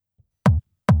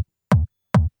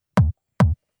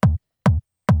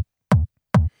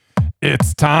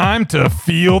It's time to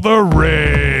feel the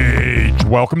rage.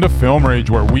 Welcome to Film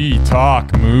Rage, where we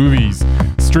talk movies.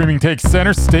 Streaming takes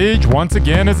center stage once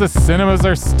again as the cinemas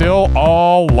are still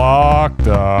all locked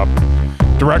up.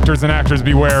 Directors and actors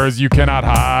beware, as you cannot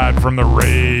hide from the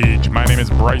rage. My name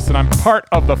is Bryce and I'm part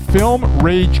of the Film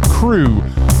Rage crew,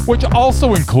 which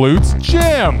also includes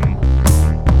Jim.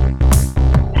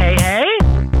 Hey, hey.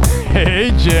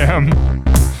 Hey, Jim.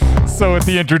 So with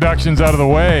the introductions out of the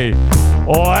way,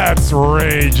 let's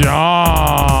rage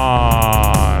on.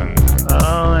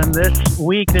 Oh, and this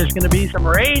week there's going to be some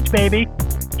rage, baby.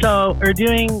 So we're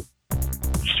doing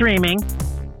streaming,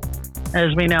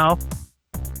 as we know.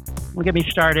 We'll get me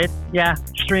started. Yeah,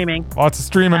 streaming. Lots of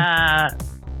streaming.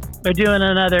 We're doing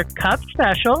another cup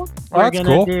special. Oh, that's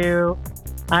cool.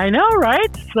 I know, right?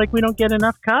 It's like we don't get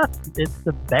enough cup. It's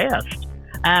the best.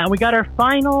 We got our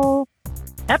final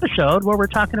episode where we're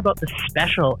talking about the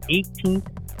special 18th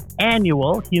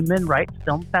annual Human Rights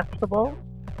Film Festival.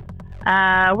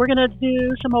 We're going to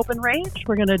do some open rage.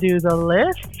 We're going to do the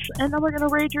lists, and then we're going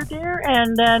to rage or dare,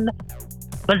 and then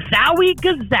bazowie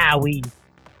gazowie.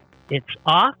 It's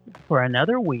off for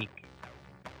another week.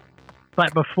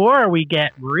 But before we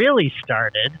get really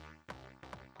started,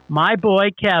 my boy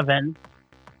Kevin,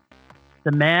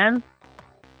 the man,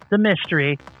 the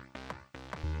mystery,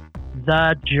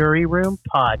 the Jury Room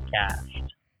Podcast.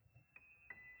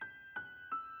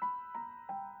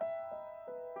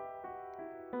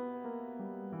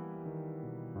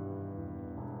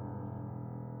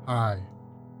 Hi,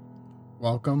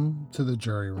 welcome to the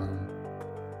Jury Room,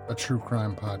 a true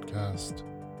crime podcast.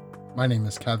 My name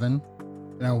is Kevin,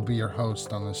 and I will be your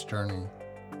host on this journey.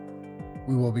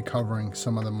 We will be covering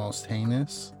some of the most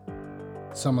heinous,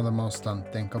 some of the most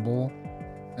unthinkable,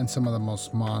 and some of the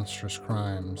most monstrous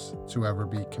crimes to ever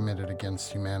be committed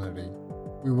against humanity.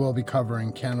 We will be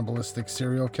covering cannibalistic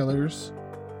serial killers,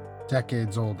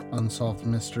 decades-old unsolved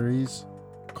mysteries,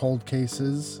 cold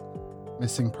cases,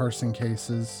 missing person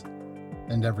cases,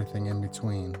 and everything in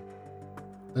between.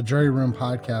 The Jury Room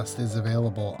Podcast is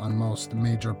available on most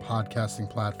major podcasting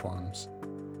platforms.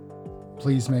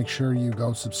 Please make sure you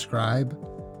go subscribe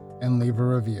and leave a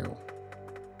review.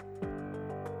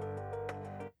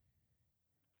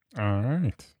 All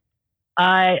right.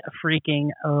 I freaking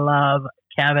love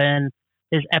Kevin.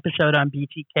 His episode on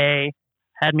BTK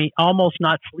had me almost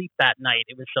not sleep that night.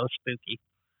 It was so spooky.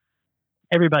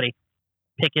 Everybody,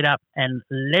 pick it up and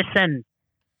listen.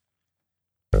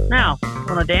 Now,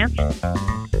 want to dance?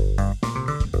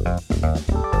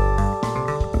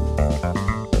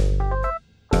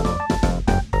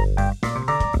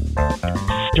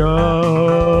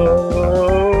 Story.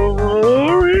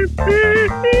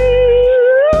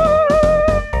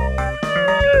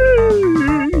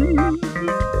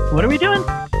 What are we doing?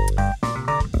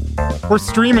 We're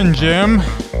streaming, Jim.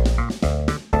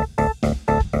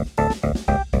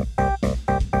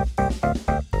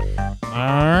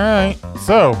 Alright,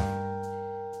 so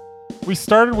we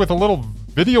started with a little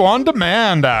video on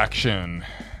demand action.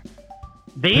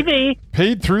 VV.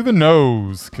 Paid through the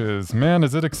nose, because man,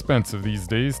 is it expensive these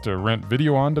days to rent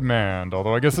video on demand.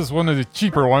 Although I guess this is one of the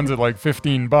cheaper ones at like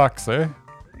 $15, eh?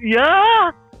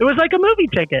 Yeah, it was like a movie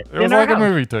ticket. It was like a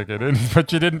movie ticket,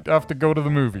 but you didn't have to go to the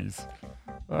movies.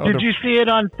 Did you see it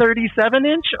on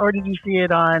 37-inch or did you see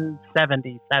it on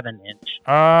 77-inch?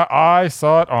 I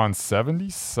saw it on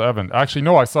 77. Actually,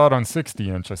 no, I saw it on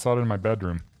 60-inch. I saw it in my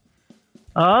bedroom.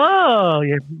 Oh,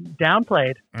 you're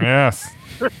downplayed. Yes.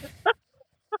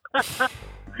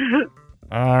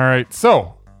 All right.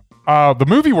 So, the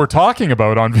movie we're talking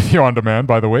about on Video on Demand,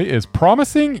 by the way, is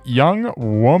Promising Young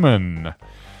Woman.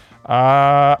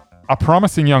 A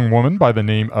promising young woman by the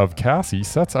name of Cassie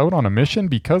sets out on a mission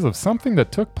because of something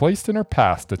that took place in her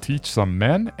past to teach some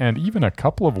men and even a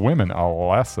couple of women a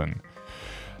lesson.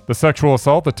 The sexual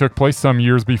assault that took place some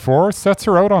years before sets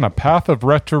her out on a path of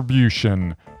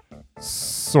retribution.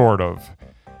 Sort of.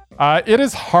 It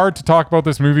is hard to talk about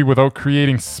this movie without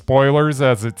creating spoilers,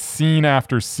 as it's scene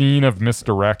after scene of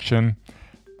misdirection.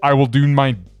 I will do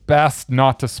my best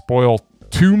not to spoil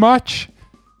too much,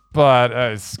 but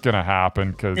it's gonna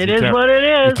happen because it is what it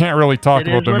is. You can't really talk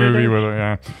about the movie with it.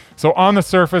 Yeah. So on the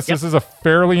surface, This is a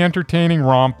fairly entertaining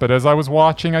romp, but as I was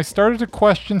watching, I started to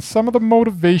question some of the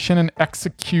motivation and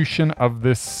execution of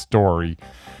this story.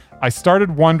 I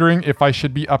started wondering if I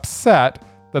should be upset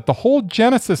that the whole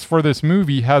genesis for this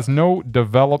movie has no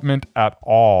development at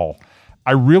all.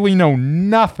 I really know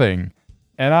nothing,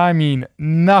 and I mean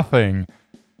nothing,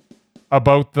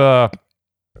 about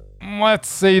let's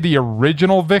say the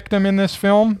original victim in this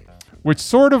film, which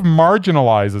sort of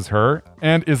marginalizes her.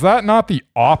 And is that not the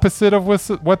opposite of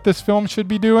what this film should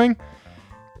be doing?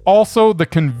 Also, the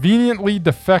conveniently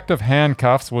defective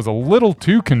handcuffs was a little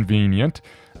too convenient,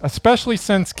 especially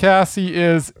since Cassie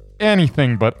is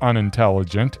anything but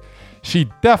unintelligent.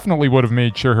 She definitely would have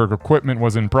made sure her equipment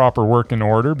was in proper working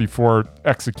order before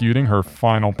executing her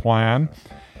final plan.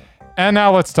 And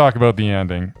now let's talk about the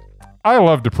ending. I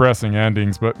love depressing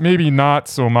endings, but maybe not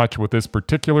so much with this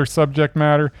particular subject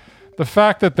matter. The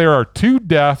fact that there are 2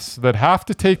 deaths that have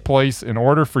to take place in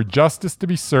order for justice to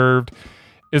be served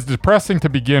is depressing to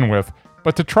begin with,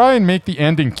 but to try and make the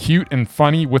ending cute and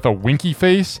funny with a winky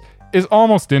face is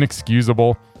almost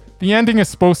inexcusable. The ending is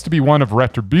supposed to be one of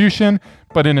retribution,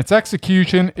 but in its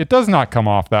execution, it does not come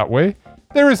off that way.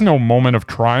 There is no moment of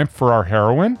triumph for our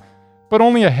heroine, but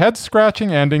only a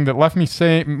head-scratching ending that left me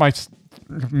saying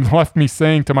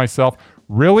to myself,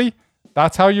 really?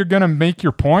 That's how you're gonna make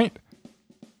your point?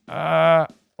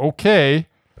 Okay.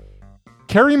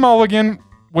 Carey Mulligan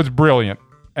was brilliant,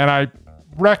 and I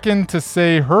reckon to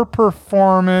say her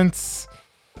performance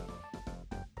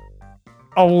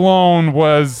alone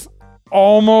was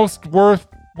almost worth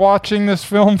watching this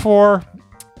film for,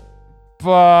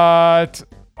 but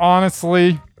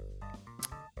honestly,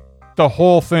 the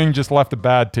whole thing just left a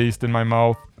bad taste in my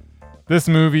mouth. This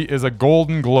movie is a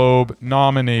Golden Globe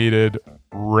nominated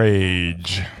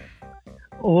rage.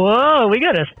 Whoa, we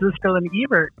got a Siskel and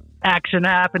Ebert action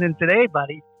happening today,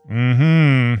 buddy.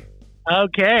 Mm-hmm.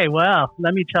 Okay, well,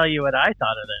 let me tell you what I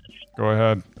thought of this. Go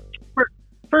ahead.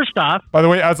 First off... By the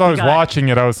way, as I was watching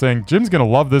it, I was saying, Jim's going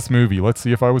to love this movie. Let's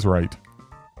see if I was right.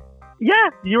 Yeah,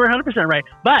 you were 100% right.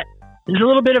 But there's a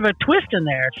little bit of a twist in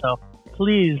there, so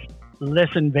please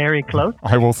listen very close.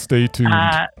 I will stay tuned.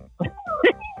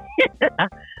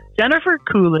 Jennifer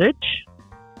Coolidge,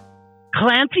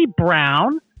 Clancy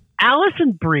Brown,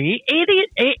 Alison Brie,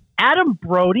 Adam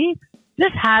Brody.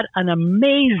 This had an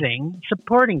amazing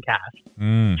supporting cast.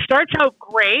 Starts out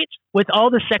great with all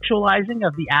the sexualizing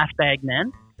of the ass-bag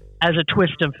men as a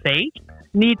twist of fate.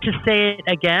 Need to say it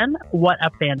again. What a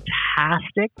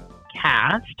fantastic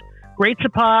cast. Great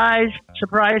surprise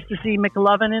to see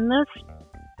McLovin in this.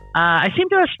 I seem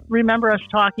to remember us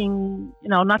talking,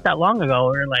 not that long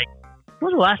ago. We were like,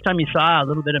 when was the last time you saw a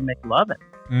little bit of McLovin?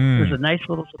 It was a nice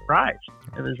little surprise.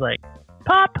 It was like,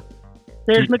 pop,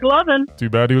 there's McLovin. Too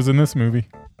bad he was in this movie.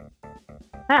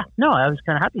 Yeah, no, I was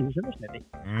kind of happy he was in this movie.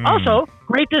 Also,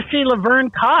 great to see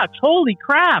Laverne Cox. Holy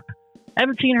crap. I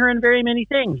haven't seen her in very many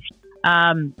things.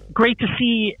 Great to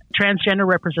see transgender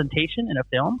representation in a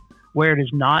film where it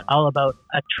is not all about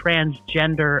a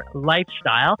transgender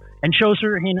lifestyle and shows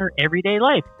her in her everyday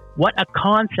life. What a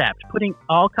concept. Putting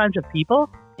all kinds of people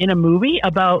in a movie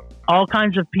about all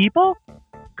kinds of people.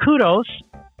 Kudos,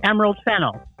 Emerald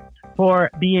Fennell,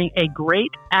 for being a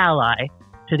great ally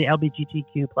to the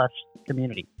LGBTQ plus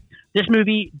community. This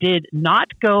movie did not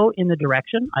go in the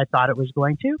direction I thought it was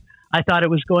going to. I thought it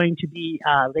was going to be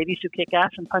ladies who kick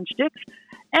ass and punch dicks,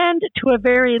 and to a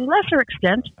very lesser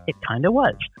extent, it kind of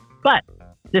was. But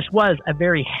this was a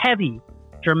very heavy,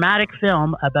 dramatic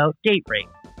film about date rape,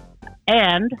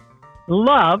 and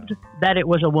loved that it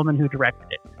was a woman who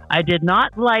directed it. I did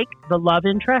not like the love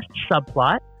interest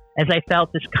subplot, as I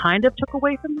felt this kind of took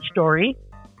away from the story.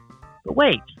 But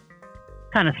wait,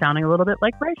 kind of sounding a little bit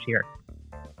like Bryce here.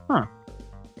 Huh.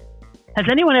 Has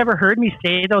anyone ever heard me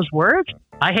say those words?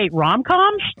 I hate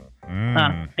rom-coms?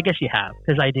 I guess you have,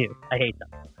 because I do. I hate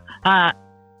them.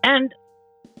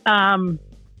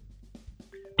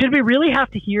 Did we really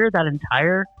have to hear that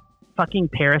entire fucking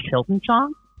Paris Hilton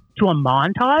song to a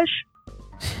montage?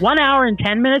 1 hour and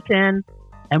 10 minutes in,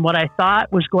 and what I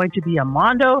thought was going to be a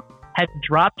mondo had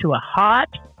dropped to a hot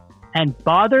and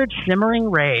bothered simmering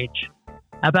rage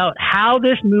about how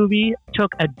this movie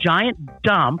took a giant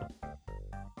dump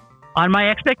on my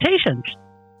expectations.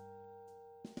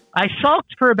 I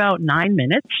sulked for about 9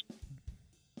 minutes.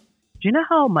 Do you know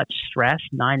how much stress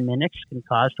 9 minutes can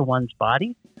cause to one's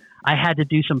body? I had to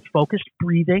do some focused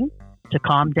breathing to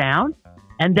calm down.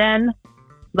 And then,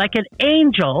 like an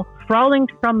angel falling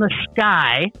from the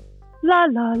sky, la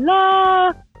la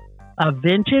la, a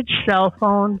vintage cell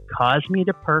phone caused me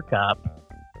to perk up.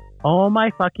 Oh my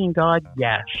fucking God,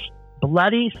 yes.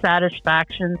 Bloody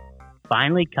satisfaction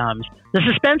finally comes. The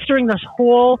suspense during this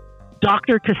whole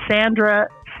Dr. Cassandra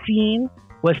scene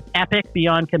was epic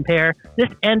beyond compare.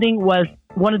 This ending was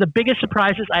one of the biggest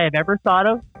surprises I have ever thought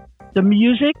of. The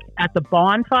music at the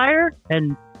bonfire,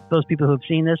 and those people who have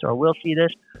seen this or will see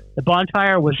this, the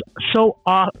bonfire was so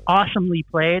awesomely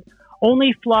played.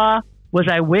 Only flaw was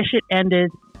I wish it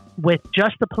ended with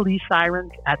just the police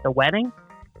sirens at the wedding,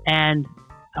 and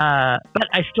but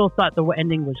I still thought the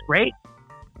ending was great.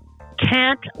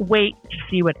 Can't wait to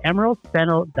see what Emerald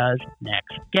Fennell does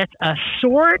next. Gets a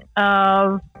sort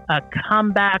of a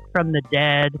comeback from the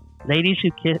dead, ladies who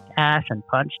kick ass and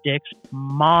punch dicks,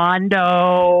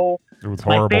 Mondo. It was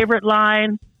horrible. My favorite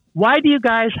line, why do you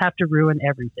guys have to ruin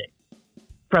everything?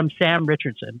 From Sam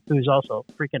Richardson, who's also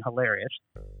freaking hilarious.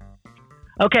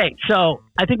 Okay, so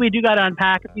I think we do got to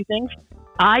unpack a few things.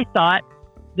 I thought,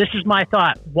 this is my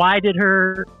thought, why did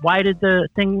the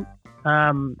thing,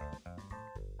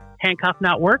 handcuff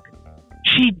not work?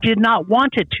 She did not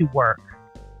want it to work.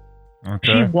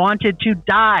 Okay. She wanted to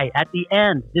die at the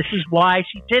end. This is why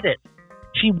she did it.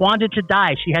 She wanted to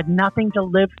die. She had nothing to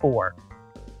live for.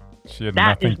 She had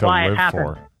That nothing is to why it live happened.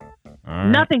 for. All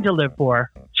right. Nothing to live for.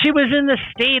 She was in this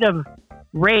state of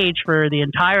rage for the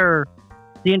entire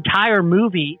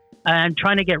movie and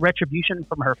trying to get retribution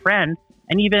from her friend,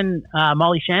 and even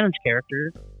Molly Shannon's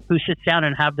character, who sits down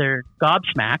and have their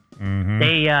gobsmacked. Mm-hmm.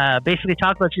 They basically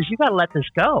talk about, says, you got to let this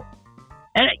go.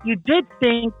 And you did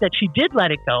think that she did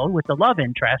let it go with the love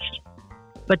interest,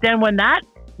 but then when that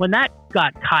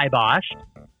got kiboshed,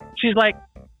 she's like,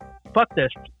 "Fuck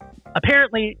this."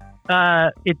 Apparently,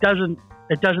 it doesn't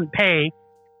pay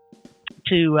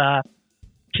to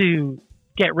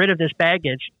get rid of this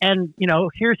baggage. And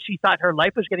here she thought her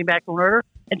life was getting back in order,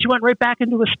 and she went right back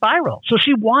into a spiral. So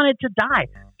she wanted to die.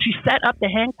 She set up the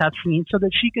handcuff scene so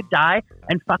that she could die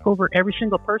and fuck over every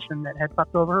single person that had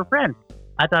fucked over her friend.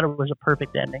 I thought it was a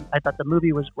perfect ending. I thought the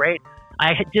movie was great.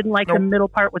 I didn't like the middle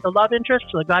part with the love interest,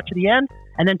 so I got to the end,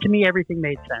 and then to me, everything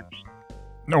made sense.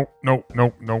 No.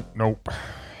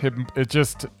 It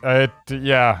just,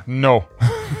 no.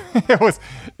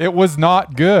 It was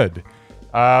not good.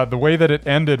 The way that it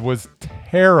ended was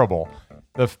terrible.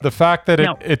 The fact that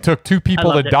it took two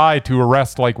people to die to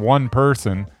arrest like one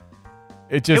person.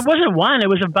 It wasn't one. It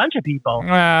was a bunch of people.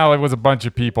 Well, it was a bunch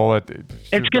of people.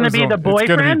 It's going to be the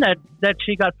boyfriend that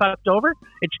she got fucked over.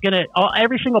 It's going to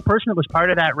every single person that was part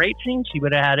of that rape scene. She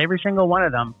would have had every single one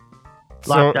of them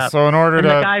locked up. So in order and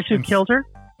the guys who killed her.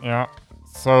 Yeah.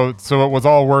 So it was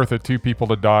all worth it. 2 people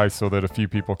to die so that a few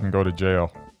people can go to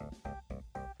jail.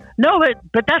 No,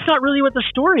 but that's not really what the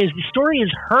story is. The story is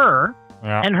her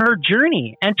and her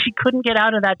journey, and she couldn't get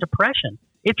out of that depression.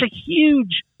 It's a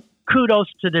huge kudos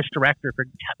to this director for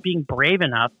being brave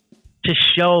enough to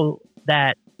show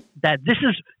that this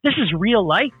is real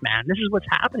life, man. This is what's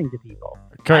happening to people.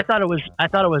 Okay. I thought it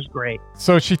was great.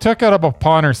 So she took it up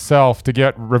upon herself to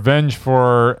get revenge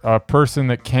for a person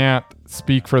that can't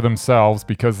speak for themselves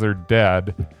because they're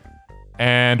dead.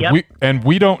 And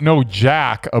we don't know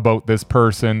jack about this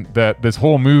person that this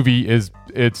whole movie it's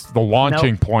the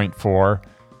launching point for.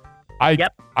 I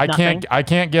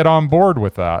can't get on board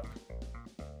with that.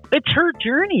 It's her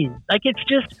journey. Like, it's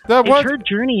her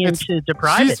journey into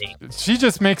depravity. She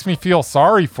just makes me feel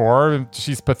sorry for her. And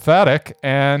she's pathetic,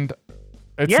 and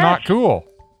it's not cool.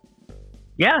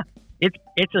 Yeah,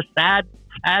 it's a sad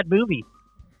movie,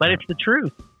 but it's the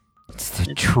truth. It's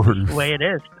the truth. The way it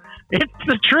is. It's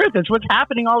the truth. It's what's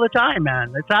happening all the time,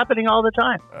 man. It's happening all the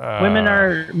time. Women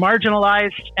are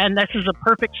marginalized, and this is a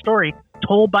perfect story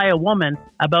told by a woman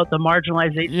about the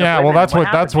marginalization. Yeah, of women. well,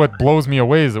 that's what blows me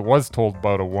away is it was told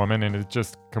about a woman, and it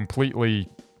just completely.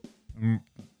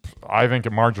 I think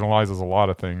it marginalizes a lot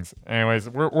of things. Anyways,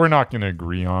 we're not going to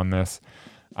agree on this.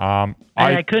 I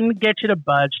couldn't get you to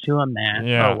budge to a man.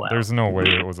 Yeah, there's no way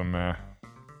it was a meh.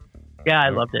 Yeah, I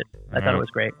loved it. I thought it was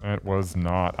great. It was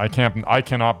not. I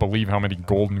cannot believe how many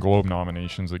Golden Globe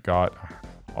nominations it got.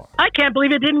 I can't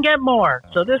believe it didn't get more.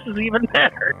 So this is even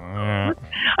better.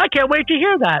 I can't wait to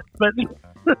hear that. But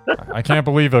I can't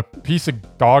believe a piece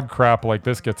of dog crap like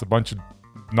this gets a bunch of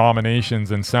nominations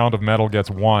and Sound of Metal gets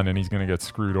 1 and he's going to get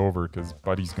screwed over because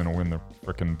Buddy's going to win the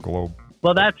frickin' Globe.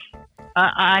 Well,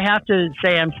 I have to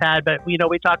say I'm sad, but we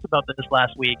talked about this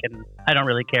last week and I don't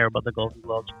really care about the Golden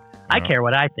Globes. I care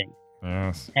what I think.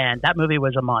 Yes. And that movie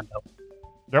was a Mondo.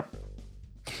 Yep.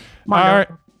 Mondo. All right.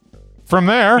 From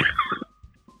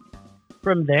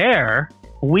there,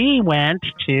 we went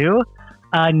to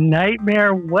A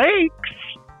Nightmare Wakes.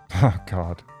 Oh,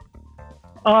 God.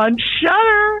 On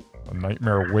Shudder. A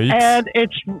Nightmare Wakes? And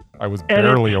I was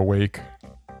barely awake.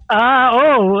 This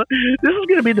is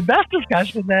going to be the best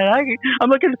discussion that I'm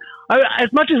looking.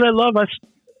 As much as I love us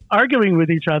arguing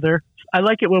with each other, I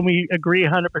like it when we agree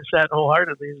 100%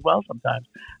 wholeheartedly as well sometimes.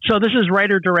 So this is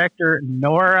writer-director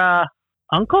Nora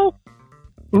Uncle?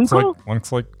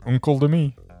 Looks like Uncle to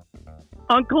me.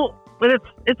 Uncle, but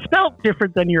it's spelled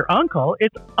different than your uncle.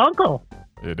 It's Uncle.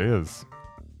 It is.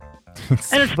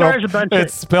 And it stars a bunch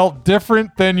It's spelled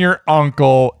different than your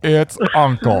uncle. It's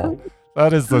Uncle.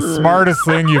 That is the smartest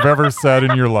thing you've ever said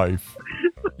in your life.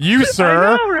 You,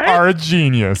 sir, are a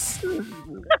genius.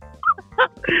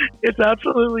 It's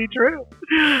absolutely true.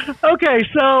 Okay,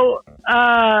 so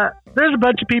there's a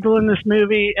bunch of people in this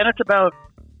movie, and it's about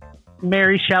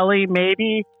Mary Shelley,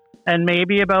 maybe, and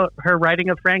maybe about her writing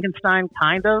of Frankenstein,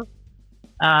 kind of.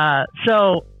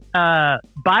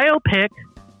 Biopic,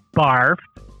 barf.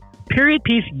 Period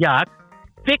piece, yuck.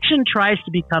 Fiction tries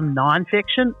to become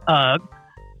nonfiction, ugh.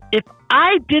 If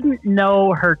I didn't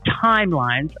know her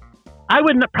timelines, I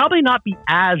would probably not be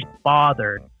as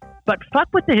bothered. But fuck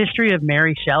with the history of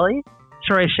Mary Shelley.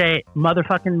 Sorry, I say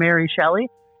motherfucking Mary Shelley.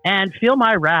 And feel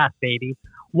my wrath, baby.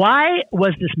 Why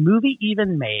was this movie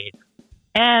even made?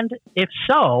 And if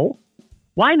so,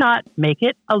 why not make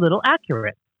it a little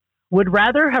accurate? Would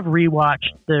rather have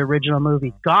rewatched the original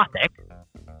movie Gothic.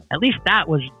 At least that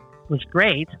was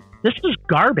great. This was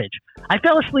garbage. I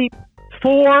fell asleep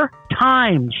 4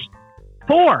 times.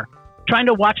 4! Trying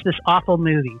to watch this awful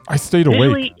movie. I stayed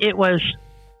Visually, awake. it was...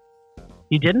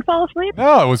 You didn't fall asleep?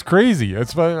 No, it was crazy.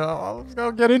 I'll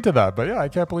get into that. But yeah, I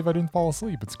can't believe I didn't fall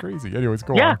asleep. It's crazy. Anyways,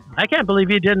 go on. Yeah, I can't believe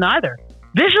you didn't either.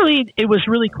 Visually, it was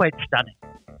really quite stunning.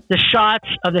 The shots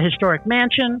of the historic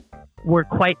mansion were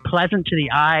quite pleasant to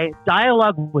the eye.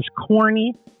 Dialogue was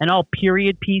corny and all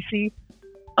period piecey.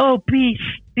 Oh, be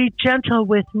gentle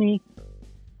with me,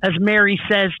 as Mary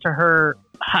says to her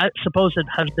supposed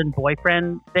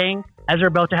husband-boyfriend thing as they're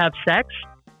about to have sex.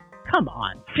 Come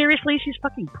on. Seriously? She's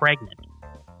fucking pregnant.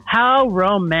 How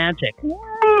romantic.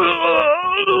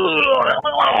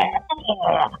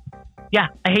 Yeah,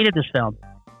 I hated this film.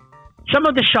 Some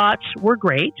of the shots were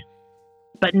great,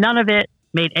 but none of it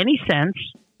made any sense,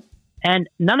 and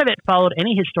none of it followed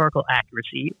any historical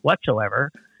accuracy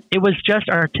whatsoever. It was just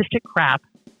artistic crap.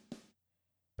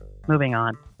 Moving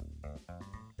on.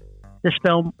 This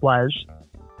film was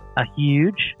a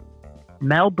huge...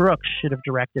 Mel Brooks should have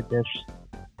directed this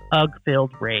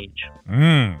ugh-filled rage.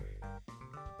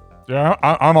 Yeah,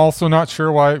 I'm also not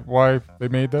sure why they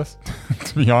made this,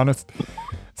 to be honest.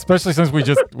 Especially since we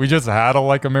just had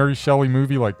a Mary Shelley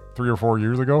movie like 3 or 4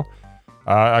 years ago.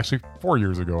 Actually, 4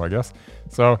 years ago, I guess.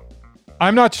 So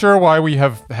I'm not sure why we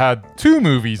have had 2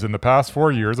 movies in the past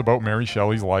 4 years about Mary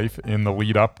Shelley's life in the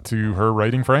lead up to her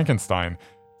writing Frankenstein.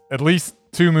 At least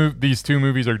these 2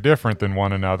 movies are different than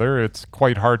one another. It's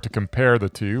quite hard to compare the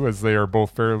 2, as they are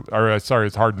both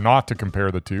it's hard not to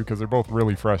compare the 2 because they're both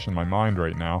really fresh in my mind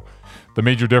right now. The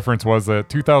major difference was that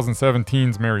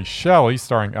 2017's Mary Shelley,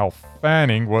 starring Elle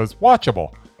Fanning, was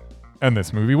watchable, and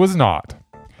this movie was not.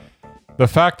 The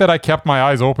fact that I kept my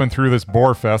eyes open through this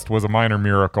bore fest was a minor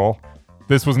miracle.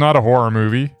 This was not a horror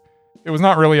movie. It was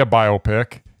not really a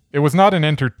biopic. It was not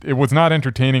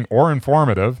entertaining or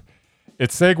informative.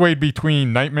 It segued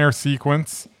between nightmare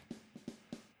sequence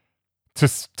to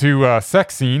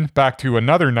sex scene, back to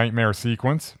another nightmare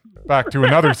sequence, back to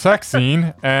another sex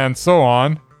scene, and so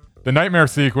on. The nightmare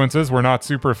sequences were not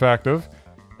super effective,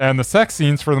 and the sex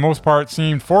scenes, for the most part,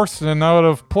 seemed forced and out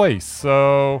of place.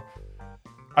 So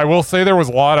I will say there was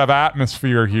a lot of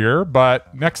atmosphere here,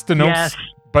 but next to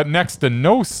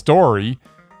no story,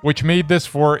 which made this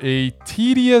for a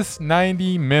tedious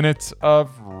 90 minutes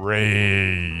of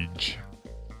rage.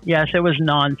 Yes, it was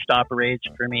non-stop rage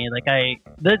for me.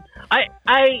 There's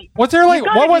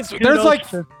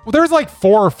like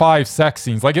 4 or 5 sex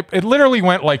scenes. Like it literally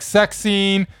went like sex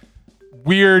scene,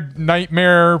 weird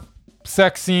nightmare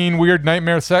sex scene, weird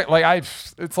nightmare sex. Like I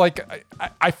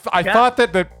thought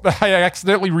that I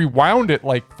accidentally rewound it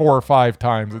like 4 or 5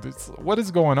 times. What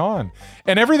is going on?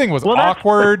 And everything was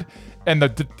awkward, and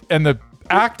the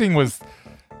acting was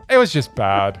just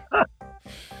bad.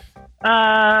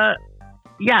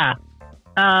 Yeah.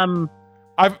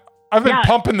 I've been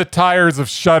pumping the tires of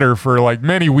Shudder for like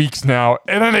many weeks now,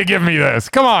 and then they give me this.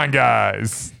 Come on,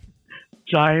 guys.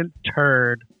 Giant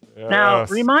turd. Yes. Now,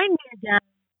 remind me again,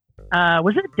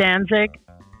 was it Danzig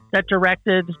that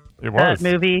directed that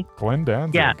movie? Glenn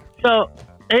Danzig. Yeah. So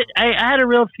I had a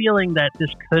real feeling that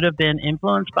this could have been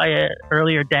influenced by an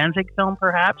earlier Danzig film,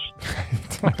 perhaps.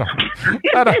 I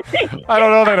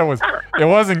don't know that it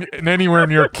wasn't anywhere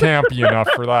near campy enough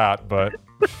for that, but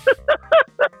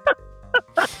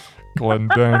Glenn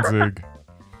Danzig.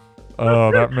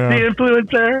 Oh, that man. The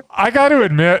influencer. I got to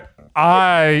admit,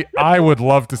 I would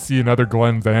love to see another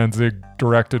Glenn Danzig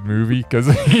directed movie, because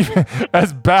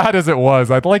as bad as it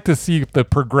was, I'd like to see the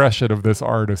progression of this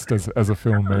artist as a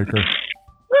filmmaker.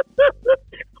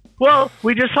 Well,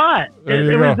 we just saw it.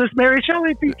 It was this Mary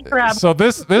Shelley piece of crap. So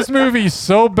this movie's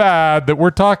so bad that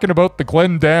we're talking about the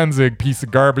Glenn Danzig piece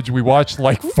of garbage we watched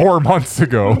like 4 months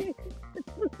ago.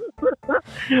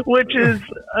 Which is,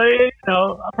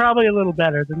 probably a little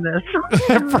better than this.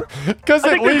 Because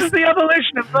at least this is the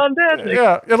evolution of Glenn Danzig.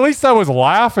 Yeah, at least I was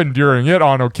laughing during it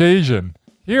on occasion.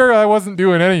 Here, I wasn't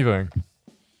doing anything.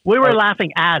 We were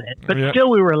laughing at it, but Yeah. still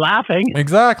we were laughing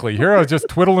Exactly. Here I was just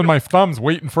twiddling my thumbs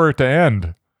waiting for it to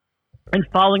end. and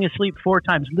falling asleep 4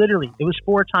 times. Literally, it was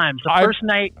 4 times. The first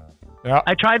night Yeah.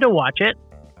 I tried to watch it,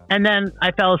 and then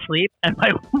I fell asleep, and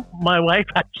my wife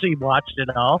actually watched it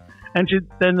all. And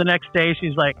then the next day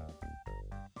she's like,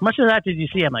 how much of that did you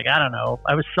see? I'm like, I don't know.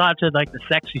 I saw it to like the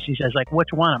sexy. She says, like, which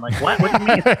one? I'm like, what? What do you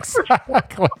mean?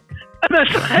 Exactly. And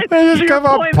that's why, They to just your come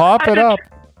up, point, pop it up.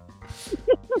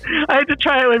 I had to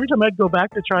try it every time I'd go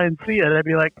back to try and see it. I'd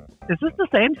be like, is this the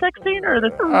same sex scene or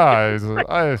this?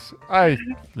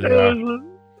 Yeah.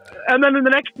 And then the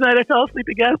next night I fell asleep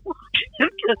again.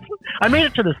 I made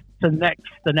it to the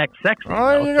next sex scene.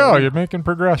 Oh, there you go. You're making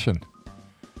progression.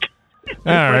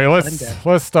 All right,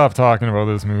 let's stop talking about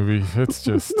this movie. It's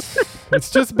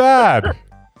just bad.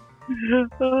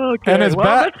 Okay. And as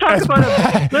bad let's talk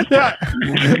about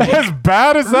it. As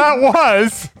bad as that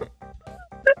was,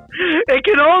 It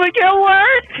can only get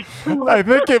worse. I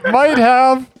think it might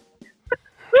have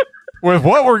with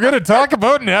what we're going to talk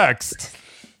about next.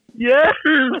 Yeah.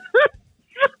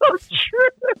 So true.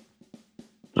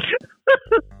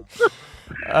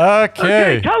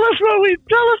 Okay. Tell us what we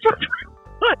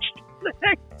watched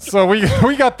next. So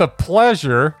we got the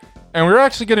pleasure, and we were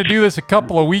actually going to do this a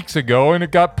couple of weeks ago, and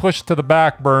it got pushed to the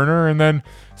back burner, and then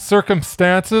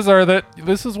circumstances are that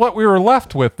this is what we were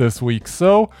left with this week.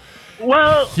 So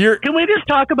Well, Here- can we just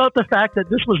talk about the fact that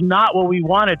this was not what we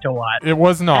wanted to watch? it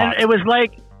was not. And it was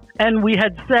like, and we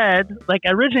had said, like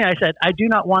originally I said, I do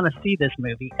not want to see this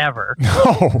movie ever.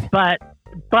 No. But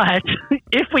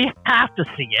if we have to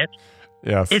see it,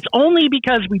 Yes. it's only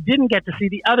because we didn't get to see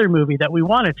the other movie that we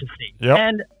wanted to see. Yep.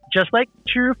 And just like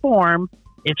true form,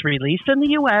 it's released in the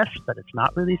U.S., but it's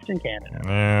not released in Canada.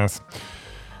 Yes.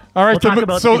 All right. We'll talk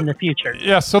about it in the future.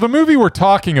 Yeah, so the movie we're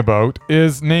talking about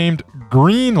is named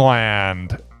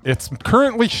Greenland. It's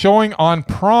currently showing on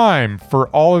Prime for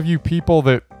all of you people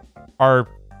that are,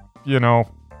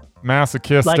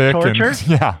 masochistic. Like torture? And,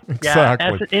 yeah,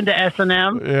 exactly. Yeah, into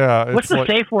S&M. Yeah. What's the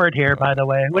safe word here, by the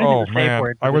way? What do you think the safe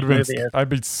word for this movie is? I'd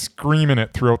be screaming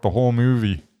it throughout the whole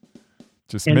movie.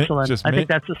 Just Insolent. I think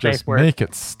that's the safe word. Make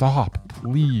it stop,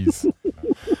 please.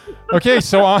 Okay,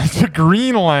 so on to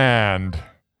Greenland.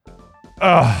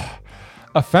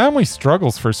 A family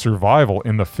struggles for survival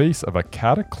in the face of a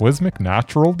cataclysmic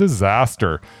natural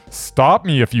disaster. Stop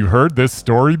me if you heard this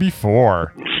story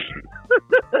before.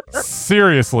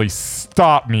 Seriously,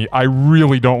 stop me. I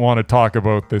really don't want to talk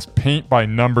about this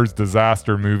paint-by-numbers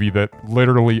disaster movie that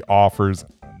literally offers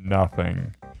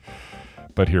nothing.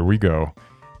 But here we go.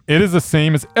 It is the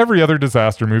same as every other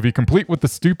disaster movie, complete with the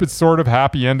stupid sort of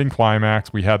happy ending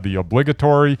climax. We had the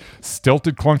obligatory,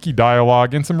 stilted, clunky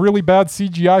dialogue and some really bad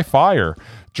CGI fire.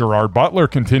 Gerard Butler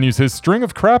continues his string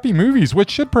of crappy movies,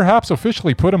 which should perhaps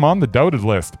officially put him on the doubted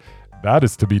list. That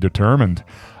is to be determined.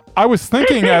 I was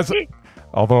thinking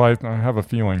although I have a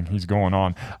feeling he's going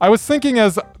on. I was thinking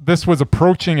as this was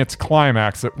approaching its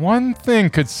climax that one thing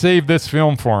could save this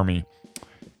film for me.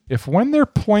 If when their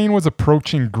plane was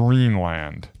approaching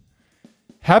Greenland,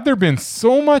 had there been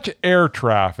so much air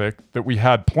traffic that we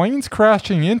had planes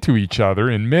crashing into each other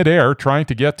in midair trying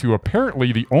to get to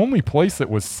apparently the only place that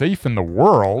was safe in the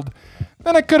world,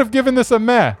 then I could have given this a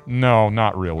meh. No,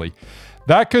 not really.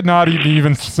 That could not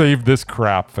even save this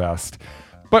crap fest.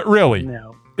 But really,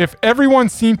 No. if everyone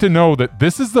seemed to know that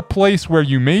this is the place where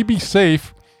you may be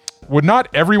safe, would not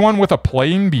everyone with a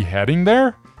plane be heading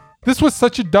there? This was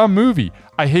such a dumb movie.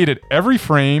 I hated every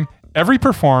frame, every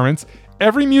performance,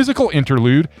 every musical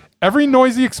interlude, every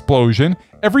noisy explosion,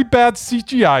 every bad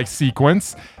CGI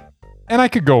sequence, and I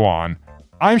could go on.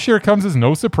 I'm sure it comes as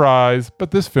no surprise,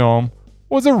 but this film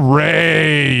was a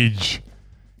rage.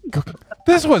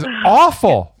 This was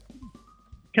awful.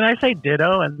 Can I say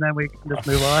ditto and then we can just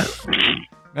move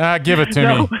on? Give it to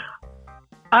No. me.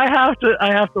 I have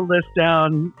to list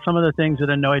down some of the things that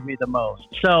annoyed me the most.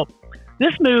 So,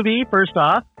 this movie, first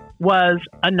off, was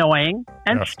annoying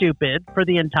and Yes. stupid for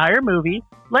the entire movie,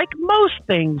 like most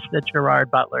things that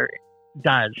Gerard Butler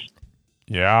does.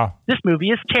 Yeah. This movie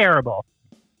is terrible.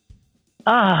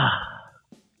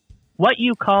 What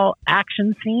you call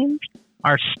action scenes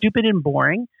are stupid and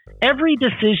boring. Every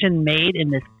decision made in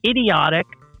this idiotic,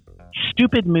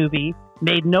 stupid movie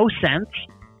made no sense,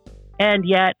 and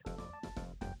yet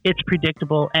it's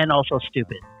predictable and also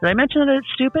stupid. Did I mention that it's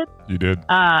stupid? You did.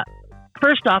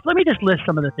 First off, let me just list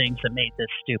some of the things that made this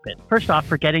stupid. First off,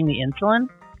 forgetting the insulin.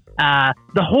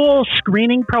 The whole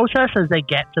screening process as they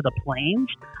get to the planes.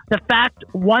 The fact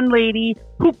one lady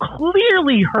who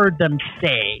clearly heard them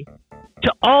say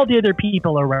to all the other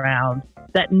people around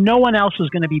that no one else was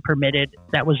going to be permitted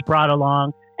that was brought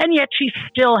along. And yet she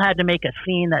still had to make a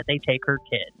scene that they take her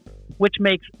kid, which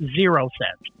makes zero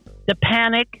sense. The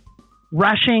panic,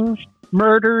 rushings,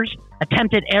 murders,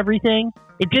 attempted everything.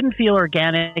 It didn't feel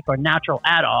organic or natural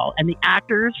at all. And the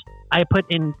actors, I put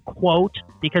in quote,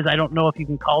 because I don't know if you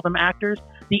can call them actors.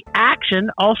 The action,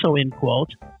 also in quote,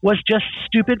 was just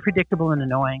stupid, predictable, and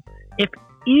annoying. If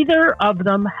either of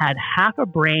them had half a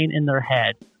brain in their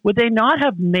head, would they not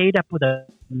have made up with a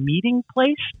meeting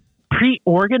place,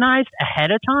 pre-organized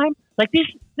ahead of time? Like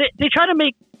they try to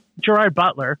make Gerard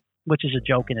Butler, which is a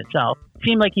joke in itself,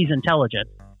 seem like he's intelligent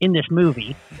in this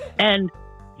movie, and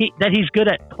that he's good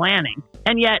at planning,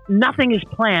 and yet nothing is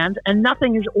planned and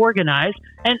nothing is organized,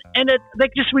 and it,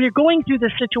 like, just when you're going through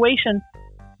this situation,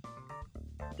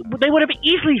 they would have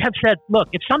easily have said, look,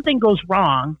 if something goes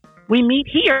wrong, we meet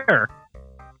here.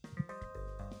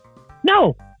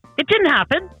 No, it didn't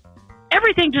happen.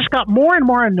 Everything just got more and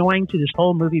more annoying to this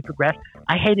whole movie progressed.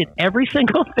 I hated every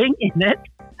single thing in it,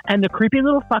 and the creepy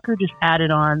little fucker just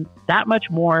added on that much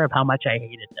more of how much I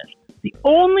hated this. The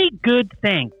only good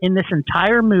thing in this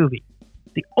entire movie,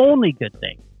 the only good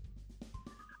thing,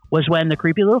 was when the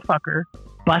creepy little fucker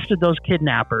busted those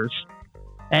kidnappers,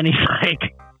 and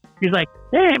he's like,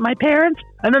 they ain't my parents,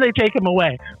 and then they take him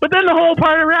away. But then the whole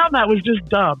part around that was just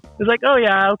dumb. It's like, oh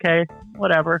yeah, okay,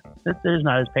 whatever. There's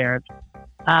not his parents.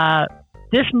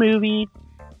 This movie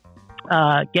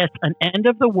gets an end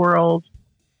of the world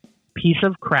piece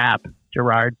of crap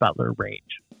Gerard Butler rage.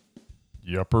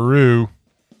 Yupperoo.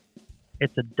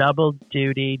 It's a double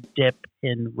duty dip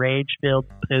in rage-filled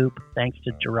poop thanks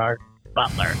to Gerard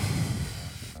Butler.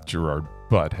 Gerard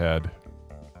Butthead.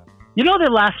 You know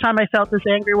the last time I felt this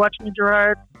angry watching a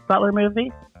Gerard Butler movie?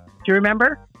 Do you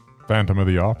remember? Phantom of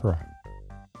the Opera.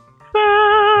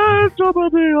 Phantom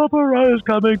of the Opera is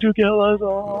coming to kill us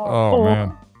all. Oh,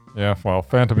 man. Yeah, well,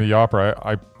 Phantom of the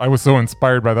Opera, I was so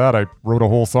inspired by that, I wrote a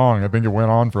whole song. I think it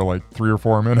went on for like 3 or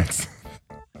 4 minutes.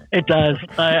 It does.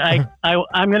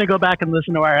 I'm going to go back and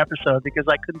listen to our episode because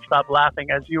I couldn't stop laughing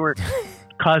as you were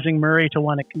causing Murray to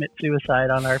want to commit suicide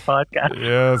on our podcast.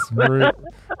 Yes,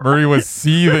 Murray was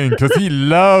seething because he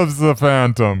loves the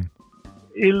Phantom.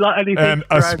 And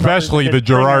especially the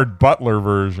Gerard Butler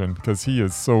version because he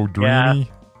is so dreamy. Yeah.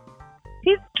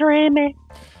 He's dreamy.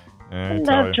 I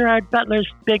love Gerard Butler's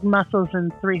big muscles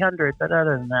in 300, but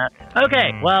other than that.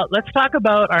 Okay, well, let's talk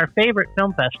about our favorite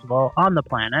film festival on the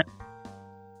planet.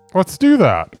 Let's do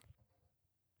that.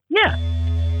 Yeah,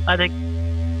 I think.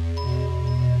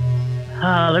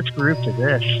 Let's groove to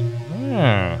this.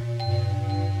 Yeah.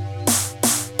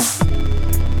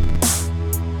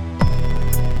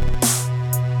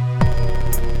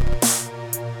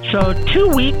 So 2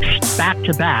 weeks back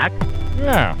to back,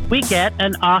 yeah, we get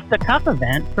an off-the-cuff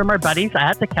event from our buddies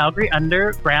at the Calgary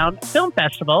Underground Film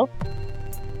Festival.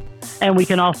 And we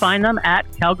can all find them at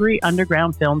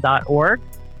calgaryundergroundfilm.org.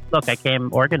 Look, I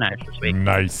came organized this week.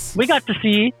 Nice. We got to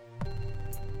see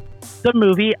the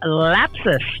movie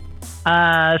Lapsus,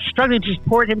 struggling to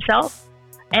support himself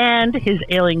and his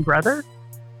ailing brother.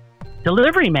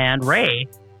 Delivery man Ray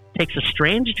takes a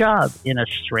strange job in a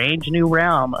strange new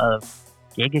realm of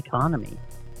gig economy.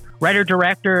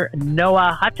 Writer-director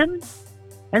Noah Hutton,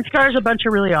 and stars a bunch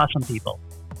of really awesome people.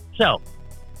 So,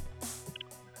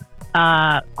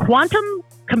 quantum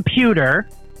computer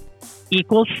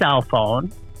equals cell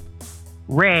phone.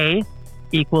 Ray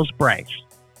equals Bryce.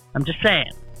 I'm just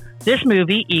saying. This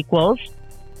movie equals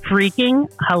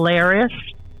freaking hilarious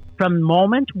from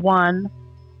moment one.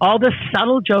 All the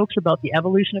subtle jokes about the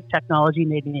evolution of technology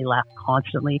made me laugh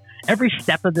constantly. Every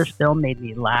step of this film made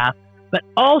me laugh, but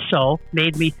also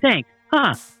made me think,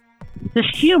 this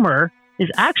humor is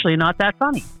actually not that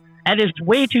funny. And is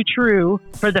way too true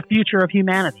for the future of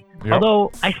humanity. Yep.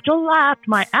 Although I still laughed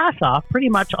my ass off pretty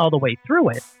much all the way through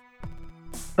it.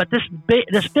 But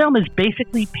this film is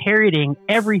basically parodying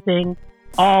everything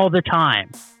all the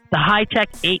time. The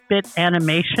high-tech 8-bit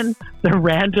animation, the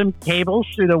random cables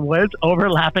through the woods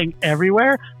overlapping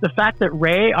everywhere, the fact that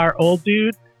Ray, our old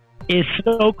dude, is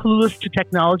so clueless to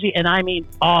technology, and I mean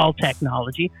all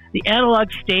technology, the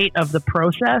analog state of the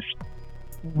process,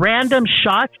 random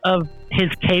shots of his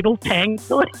cable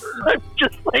tangling,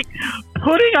 just like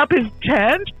putting up his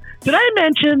tent. Did I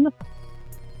mention...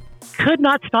 Could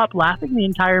not stop laughing the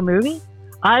entire movie.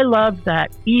 I love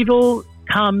that evil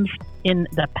comes in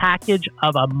the package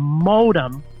of a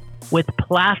modem with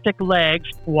plastic legs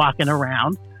walking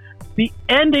around. The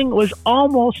ending was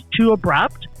almost too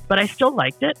abrupt, but I still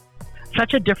liked it.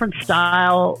 Such a different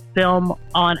style film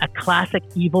on a classic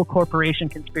evil corporation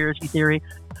conspiracy theory,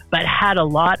 but had a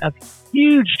lot of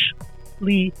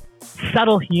hugely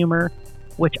subtle humor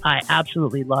which I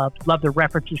absolutely loved. Love the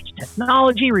references to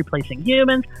technology replacing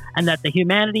humans, and that the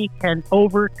humanity can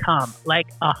overcome, like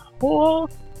a whole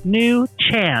new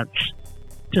chance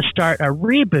to start a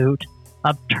reboot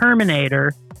of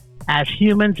Terminator as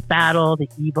humans battle the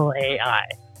evil AI.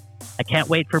 I can't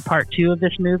wait for part 2 of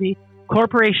this movie.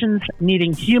 Corporations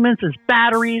needing humans as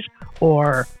batteries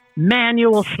or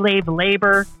manual slave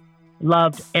labor.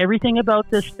 Loved everything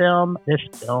about this film. This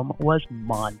film was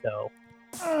Mondo.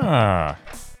 I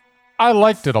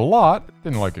liked it a lot.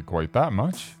 Didn't like it quite that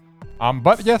much.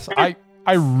 But yes, I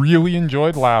really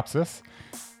enjoyed Lapsus.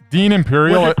 Dean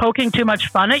Imperial. Was it poking too much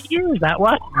fun at you? Is that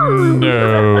what?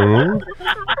 No.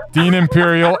 Dean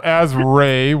Imperial as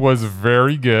Ray was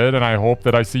very good, and I hope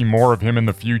that I see more of him in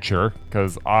the future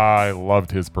because I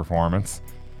loved his performance.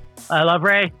 I love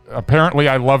Ray. Apparently,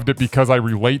 I loved it because I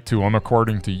relate to him,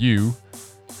 according to you.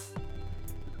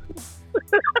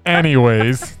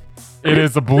 Anyways, it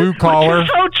is a blue collar.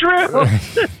 So true.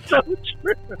 So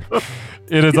true.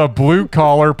 It is a blue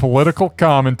collar political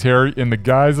commentary in the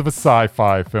guise of a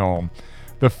sci-fi film.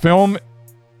 The film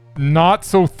not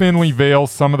so thinly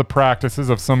veils some of the practices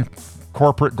of some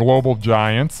corporate global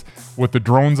giants, with the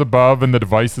drones above and the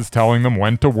devices telling them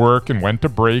when to work and when to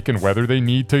break and whether they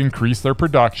need to increase their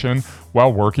production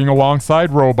while working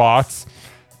alongside robots.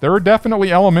 There are definitely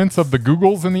elements of the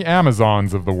Googles and the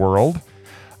Amazons of the world.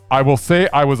 I will say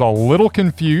I was a little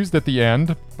confused at the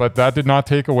end, but that did not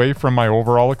take away from my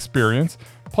overall experience.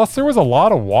 Plus, there was a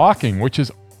lot of walking, which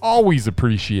is always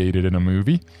appreciated in a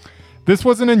movie. This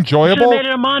was an enjoyable... You should have made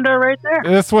it a Mondo right there.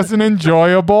 This was an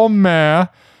enjoyable meh.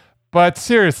 But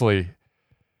seriously,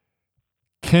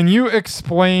 can you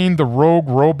explain the rogue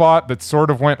robot that sort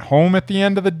of went home at the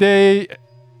end of the day?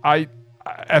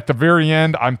 At the very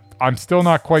end, I'm still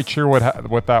not quite sure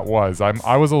what that was.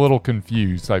 I was a little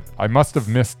confused. I must have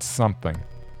missed something.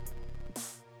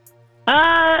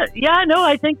 Yeah, no,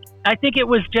 I think it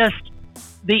was just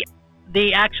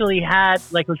they actually had,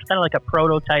 like, it was kind of like a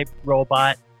prototype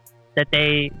robot that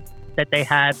they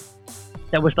had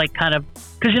that was like kind of,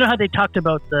 because you know how they talked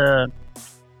about the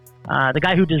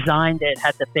guy who designed it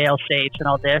had the fail safes and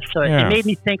all this, so it made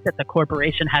me think that the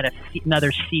corporation had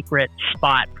another secret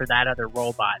spot for that other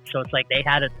robot. So it's like they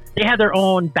had their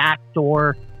own back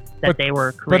door that they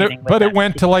were creating. But it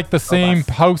went to like the same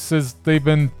house as they've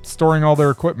been storing all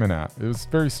their equipment at. It was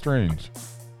very strange.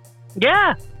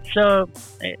 Yeah, so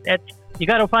you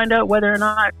got to find out whether or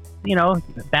not, you know,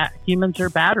 humans are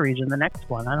batteries in the next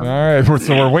one. I don't know. All right,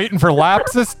 so we're waiting for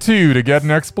Lapsus 2 to get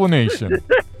an explanation.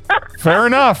 Fair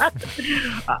enough.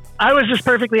 I was just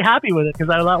perfectly happy with it because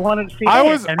I wanted to see. I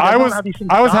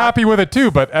was happy with it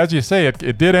too, but as you say,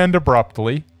 it did end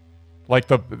abruptly. Like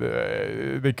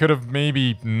they could have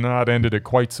maybe not ended it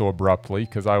quite so abruptly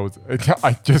because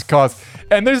I just caused.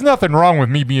 And there's nothing wrong with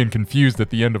me being confused at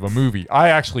the end of a movie. I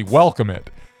actually welcome it.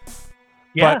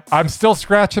 Yeah. But I'm still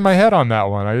scratching my head on that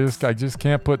one. I just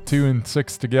can't put 2 and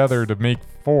 6 together to make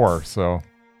 4. So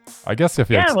I guess if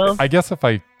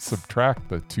I subtract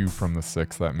the 2 from the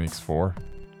 6, that makes 4.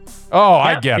 Oh,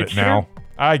 I get it now. True.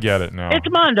 I get it now. It's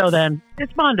Mondo then.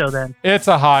 It's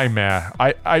a high meh.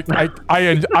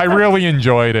 I really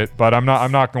enjoyed it, but I'm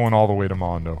not going all the way to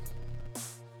Mondo.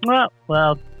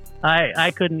 Well,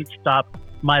 I couldn't stop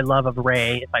my love of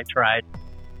Ray if I tried.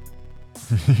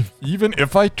 Even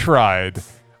if I tried,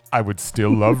 I would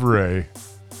still love Ray.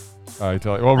 I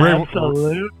tell you. Well,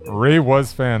 Ray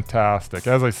was fantastic.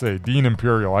 As I say, Dean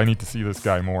Imperial, I need to see this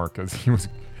guy more because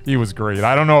he was great.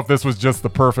 I don't know if this was just the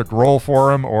perfect role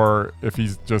for him or if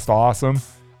he's just awesome.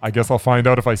 I guess I'll find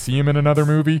out if I see him in another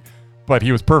movie. But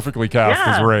he was perfectly cast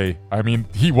as Ray. I mean,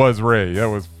 he was Ray. That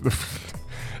was,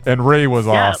 and Ray was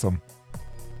awesome.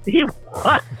 He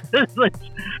was.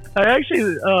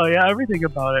 Everything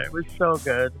about it was so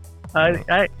good.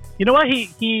 You know what?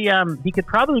 He could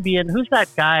probably be in. Who's that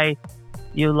guy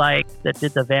you like that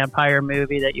did the vampire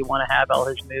movie that you want to have all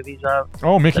his movies of?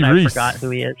 Oh, Mickey Reese. I forgot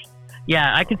who he is.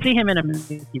 Yeah, I could see him in a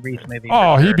Mickey Reese movie.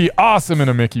 Oh, he'd be awesome in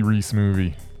a Mickey Reese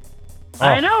movie. Oh.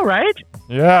 I know, right?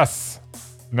 Yes.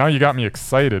 Now you got me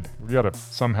excited. We got to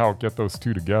somehow get those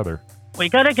two together. We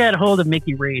got to get a hold of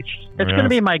Mickey Reese. It's going to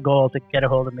be my goal to get a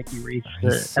hold of Mickey Reese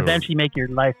to eventually make your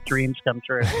life dreams come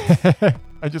true.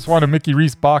 I just want a Mickey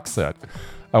Reese box set.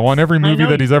 I want every movie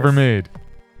that he's ever made.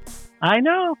 I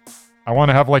know. I want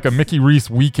to have like a Mickey Reese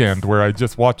weekend where I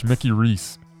just watch Mickey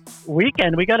Reese.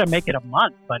 Weekend? We got to make it a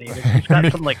month, buddy. He's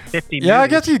got some like 50 movies.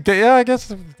 I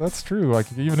guess that's true. Like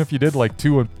even if you did like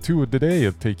two a day,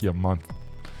 it'd take you a month.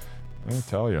 I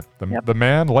tell you, the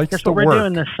man likes to work. That's what we're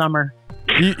doing this summer.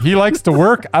 He likes to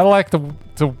work. I like to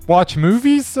watch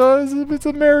movies. So it's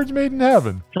a marriage made in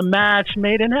heaven. It's a match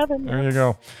made in heaven. There you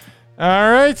go.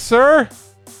 All right, sir.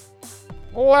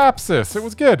 Lapsus. It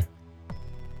was good.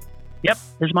 Yep,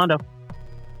 there's Mondo.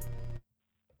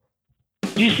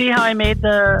 Do you see how I made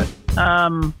the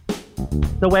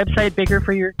website bigger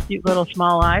for your cute little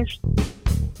small eyes?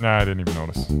 Nah, I didn't even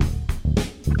notice.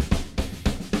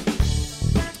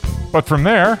 But from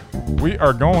there, we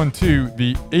are going to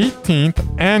the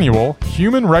 18th Annual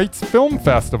Human Rights Film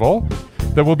Festival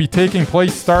that will be taking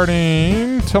place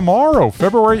starting tomorrow,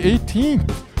 February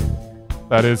 18th.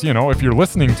 That is, if you're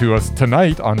listening to us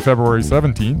tonight on February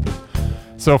 17th.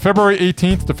 So February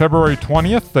 18th to February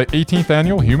 20th, the 18th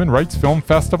Annual Human Rights Film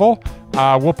Festival.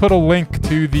 We'll put a link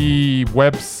to the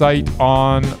website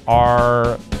on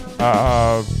our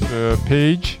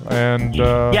page. And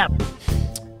yeah.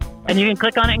 And you can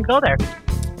click on it and go there.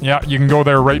 Yeah, you can go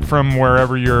there right from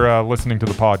wherever you're listening to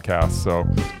the podcast. So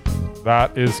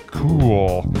that is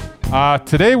cool.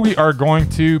 Today we are going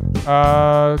to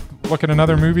look at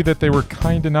another movie that they were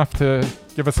kind enough to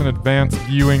give us an advanced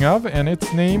viewing of, and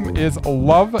its name is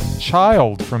Love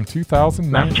Child from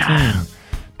 2019.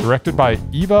 Directed by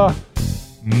Eva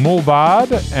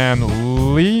Mulvad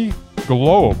and Lee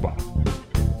Globe.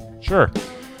 Sure.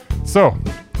 So,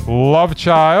 Love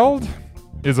Child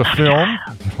is a film.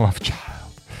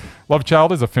 Love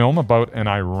Child is a film about an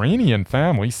Iranian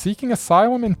family seeking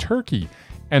asylum in Turkey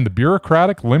and the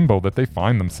bureaucratic limbo that they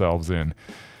find themselves in.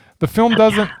 The film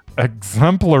does an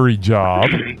exemplary job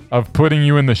of putting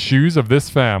you in the shoes of this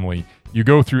family. You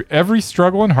go through every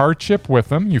struggle and hardship with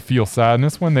them. You feel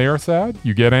sadness when they are sad.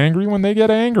 You get angry when they get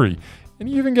angry. And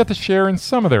you even get to share in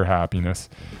some of their happiness.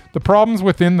 The problems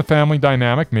within the family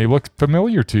dynamic may look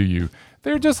familiar to you.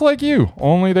 They're just like you,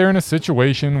 only they're in a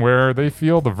situation where they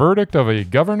feel the verdict of a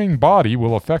governing body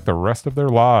will affect the rest of their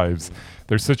lives.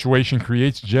 Their situation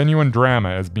creates genuine drama,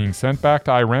 as being sent back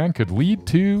to Iran could lead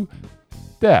to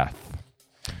death.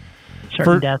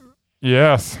 Death.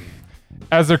 Yes.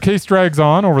 As their case drags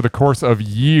on over the course of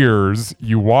years,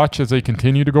 you watch as they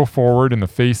continue to go forward in the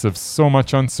face of so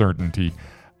much uncertainty.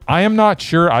 I am not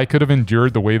sure I could have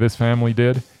endured the way this family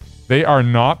did. They are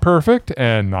not perfect,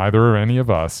 and neither are any of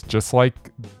us. Just like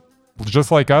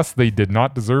us, they did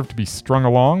not deserve to be strung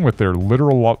along with their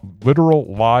literal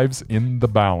lives in the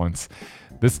balance.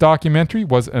 This documentary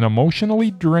was an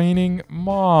emotionally draining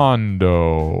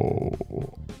mondo.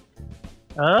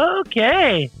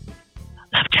 Okay.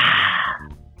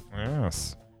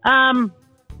 Yes.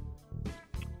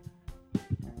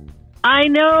 I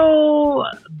know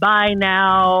by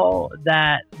now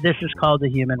that this is called the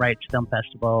Human Rights Film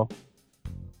Festival,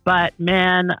 but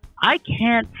man, I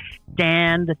can't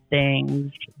stand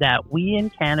things that we in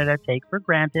Canada take for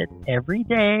granted every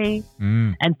day,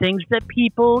 and things that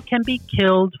people can be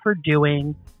killed for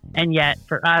doing, and yet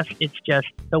for us, it's just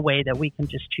the way that we can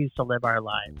just choose to live our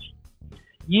lives.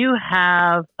 You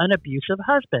have an abusive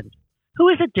husband who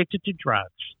is addicted to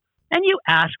drugs, and you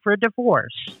ask for a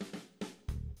divorce.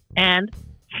 And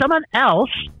someone else,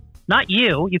 not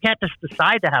you can't just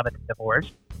decide to have a divorce.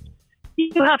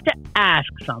 You have to ask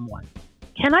someone,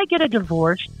 can I get a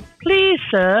divorce? Please,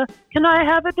 sir, can I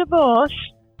have a divorce?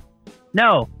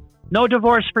 No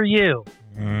divorce for you.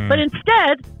 But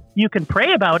instead, you can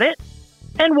pray about it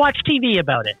and watch TV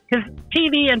about it. Because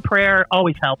TV and prayer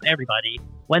always help everybody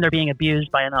when they're being abused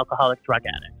by an alcoholic drug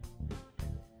addict.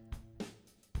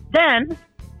 Then,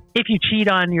 if you cheat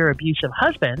on your abusive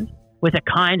husband with a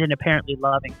kind and apparently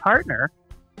loving partner,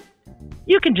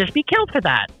 you can just be killed for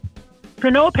that, for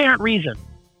no apparent reason.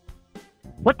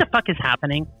 What the fuck is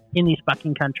happening in these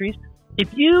fucking countries?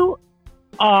 If you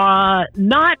are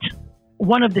not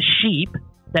one of the sheep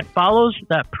that follows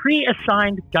the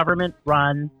pre-assigned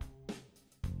government-run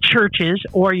churches,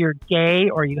 or you're gay,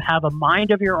 or you have a mind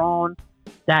of your own,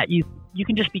 that you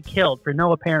can just be killed for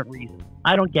no apparent reason.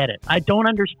 I don't get it. I don't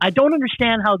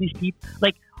understand how these people,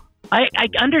 like, I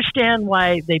understand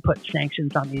why they put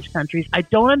sanctions on these countries. I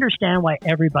don't understand why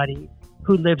everybody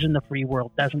who lives in the free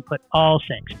world doesn't put all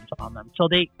sanctions on them. So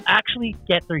they actually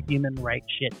get their human rights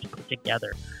shit put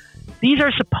together. These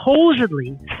are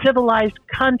supposedly civilized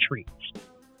countries.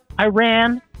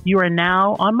 Iran, you are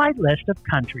now on my list of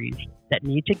countries that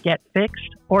need to get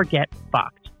fixed or get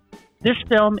fucked. This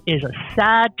film is a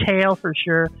sad tale for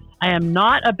sure. I am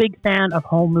not a big fan of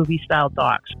home movie style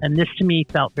docs, and this to me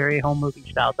felt very home movie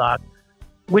style doc,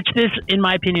 which this, in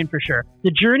my opinion, for sure.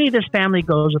 The journey this family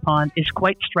goes upon is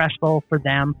quite stressful for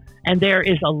them, and there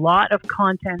is a lot of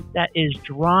content that is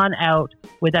drawn out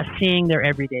with us seeing their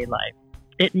everyday life.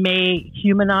 It may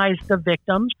humanize the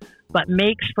victims, but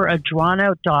makes for a drawn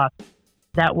out doc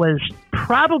that was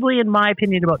probably, in my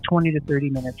opinion, about 20 to 30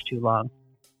 minutes too long.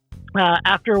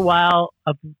 after a while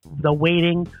of the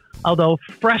waiting, although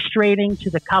frustrating to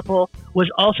the couple, was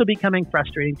also becoming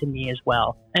frustrating to me as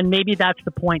well. And maybe that's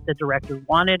the point the director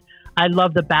wanted. I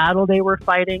love the battle they were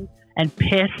fighting and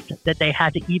pissed that they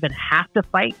had to even have to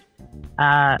fight.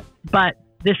 But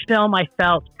this film, I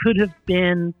felt, could have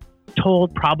been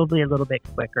told probably a little bit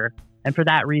quicker. And for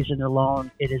that reason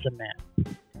alone, it is a meh.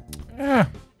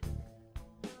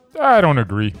 I don't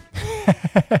agree.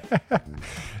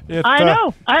 I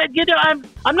know.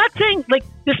 I'm not saying like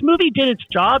this movie did its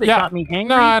job. It got me angry.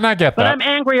 No, and I get that. But I'm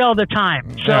angry all the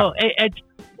time. So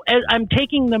I'm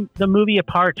taking the movie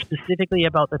apart specifically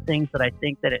about the things that I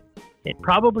think that it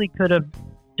probably could have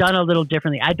done a little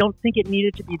differently. I don't think it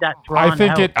needed to be that drawn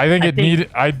out.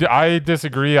 I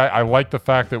disagree. I like the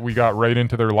fact that we got right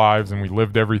into their lives and we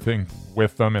lived everything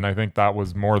with them, and I think that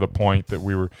was more the point that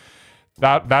we were.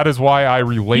 That is why I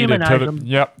related to it.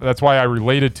 Yep, that's why I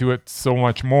related to it so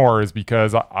much more, is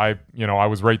because I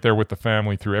was right there with the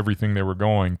family through everything they were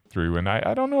going through, and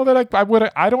I don't know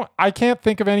that I can't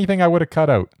think of anything I would have cut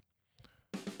out.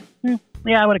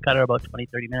 Yeah, I would have cut out about 20,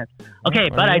 30 minutes. Okay,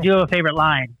 but I do have a favorite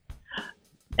line,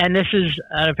 and this is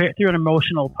through an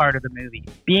emotional part of the movie.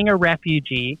 Being a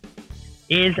refugee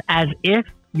is as if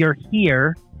you're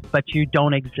here, but you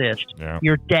don't exist. Yeah.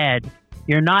 You're dead.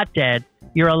 You're not dead.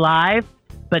 You're alive,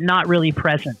 but not really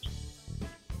present.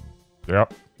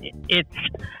 Yep. It's,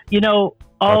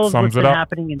 all of what's been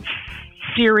happening in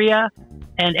Syria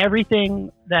and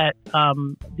everything that,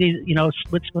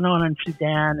 what's going on in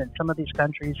Sudan and some of these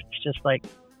countries. It's just like,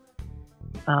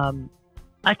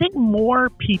 I think more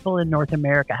people in North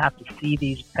America have to see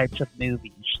these types of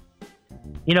movies.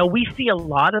 We see a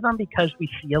lot of them because we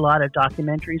see a lot of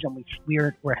documentaries, and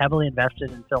we're heavily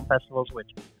invested in film festivals, which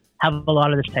have a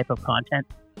lot of this type of content.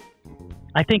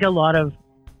 I think a lot of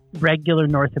regular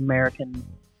North American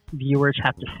viewers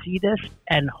have to see this,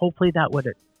 and hopefully that would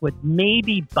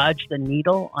maybe budge the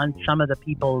needle on some of the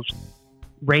people's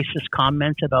racist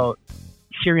comments about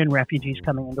Syrian refugees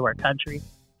coming into our country.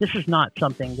 This is not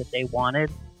something that they wanted.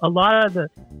 A lot of the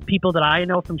people that I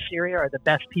know from Syria are the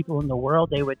best people in the world.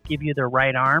 They would give you their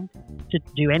right arm to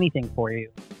do anything for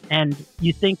you. And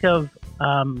you think of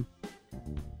the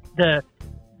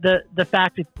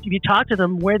fact that if you talk to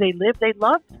them where they live, they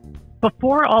loved,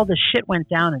 before all the shit went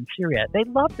down in Syria, they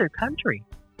loved their country.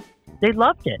 They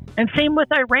loved it. And same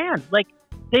with Iran. Like,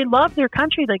 they loved their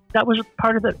country. Like, that was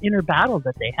part of the inner battle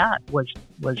that they had was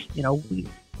we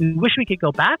wish we could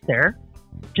go back there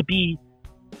to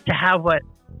have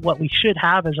what we should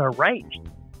have as our right.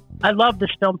 I love this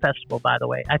film festival, by the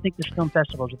way. I think this film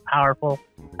festival is powerful.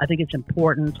 I think it's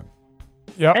important.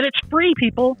 Yep. And it's free,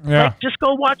 people. Yeah. Like, just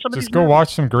go watch some of these Just go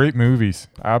watch some great movies.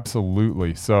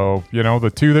 Absolutely. So,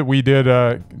 the two that we did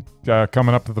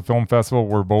coming up to the film festival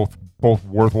were both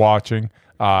worth watching.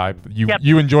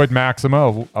 You enjoyed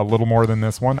Maxima a little more than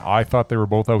this one. I thought they were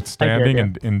both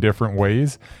outstanding in different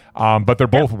ways. But they're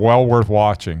both well worth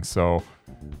watching. So,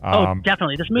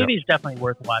 definitely. This movie is definitely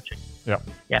worth watching. Yep.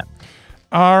 Yeah.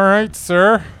 All right,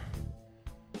 sir.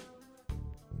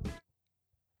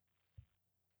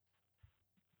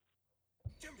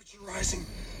 Rising.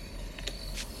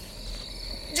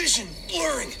 Vision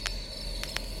blurring.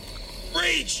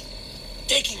 Rage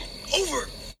taking over.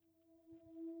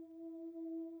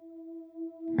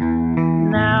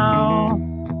 Now,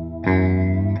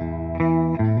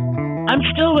 I'm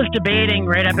still was debating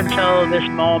right up until this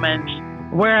moment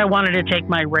where I wanted to take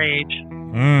my rage.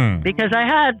 Because I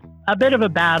had a bit of a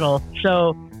battle.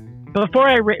 So before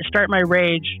I start my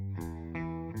rage,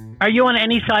 are you on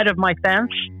any side of my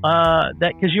fence?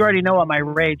 Because you already know what my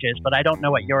rage is, but I don't know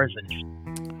what yours is.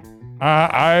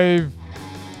 I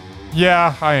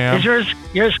am. Is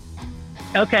yours?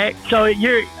 Okay, so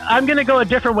I'm going to go a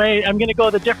different way. I'm going to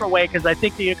go the different way because I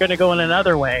think that you're going to go in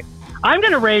another way. I'm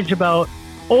going to rage about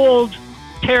old,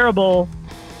 terrible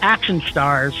action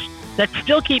stars that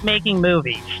still keep making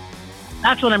movies.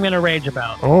 That's what I'm going to rage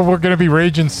about. Oh, we're going to be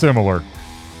raging similar.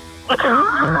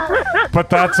 But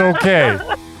that's okay.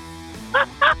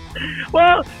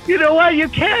 Well, you know what? You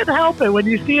can't help it when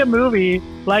you see a movie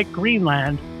like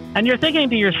Greenland and you're thinking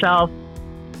to yourself,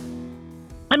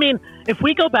 I mean, if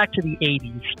we go back to the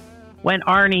 80s when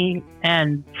Arnie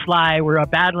and Sly were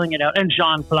battling it out, and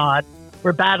Jean-Claude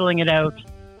were battling it out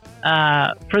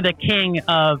for the king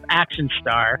of action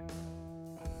star,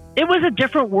 it was a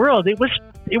different world. It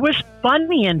was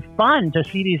funny and fun to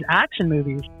see these action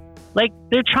movies. Like,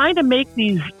 they're trying to make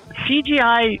these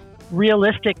CGI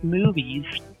realistic movies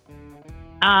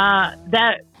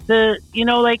that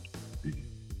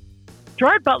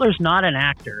Gerard Butler's not an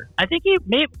actor. I think he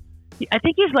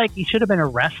should have been a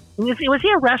wrestler. Was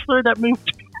he a wrestler that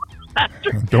moved?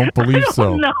 Don't believe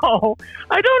so. No,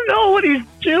 I don't know what he's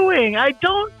doing. I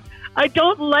don't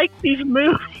like these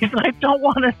movies, and I don't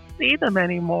want to see them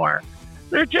anymore.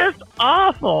 They're just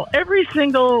awful. Every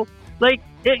single,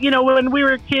 when we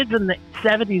were kids in the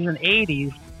 70s and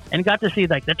 80s and got to see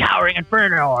like the Towering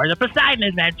Inferno or the Poseidon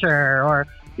Adventure or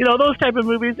those type of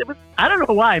movies, I don't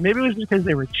know why. Maybe it was because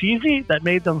they were cheesy that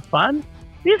made them fun.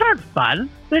 These aren't fun.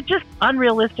 They're just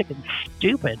unrealistic and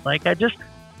stupid. Like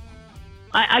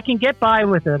I can get by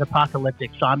with an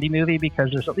apocalyptic zombie movie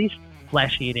because there's at least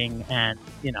flesh eating, and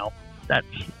that's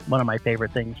one of my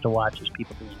favorite things to watch is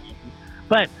people being eaten.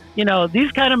 But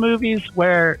these kind of movies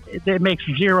where it makes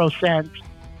zero sense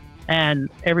and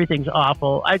everything's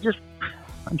awful,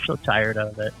 I'm so tired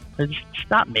of it. Just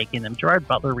stop making them. Gerard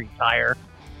Butler, retire,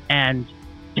 and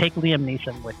take Liam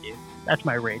Neeson with you. That's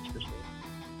my rage this week.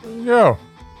 There you go.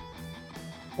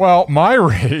 Well, my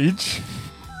rage.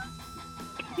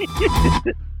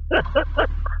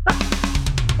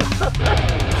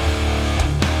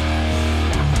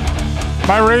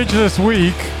 My rage this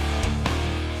week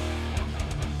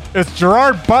is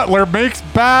Gerard Butler makes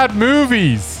bad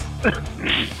movies.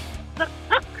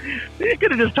 You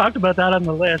could have just talked about that on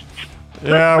the list.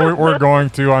 Yeah, we're going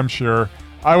to, I'm sure.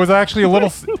 I was actually a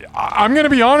little... I'm going to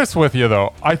be honest with you,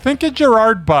 though. I think of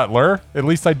Gerard Butler, at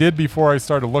least I did before I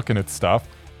started looking at stuff,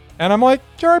 and I'm like,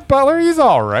 Gerard Butler, he's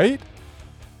all right.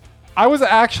 I was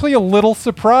actually a little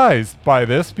surprised by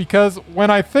this because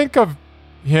when I think of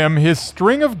him, his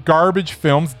string of garbage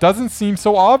films doesn't seem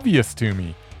so obvious to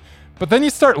me. But then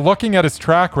you start looking at his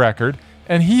track record,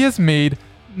 and he has made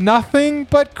nothing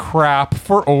but crap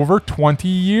for over 20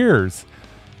 years.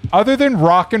 Other than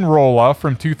Rock and Rolla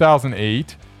from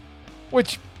 2008,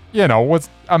 which, was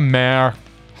a meh,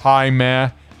 high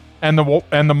meh, and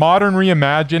the modern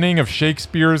reimagining of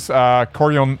Shakespeare's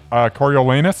Coriolanus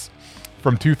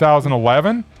from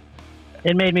 2011.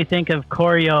 It made me think of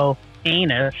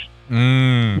Coriolanus.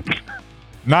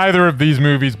 Neither of these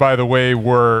movies, by the way,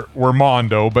 were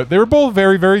Mondo, but they were both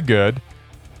very, very good.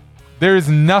 There is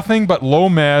nothing but low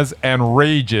mez and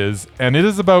rages, and it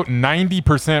is about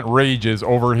 90% rages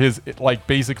over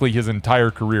basically his entire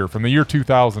career from the year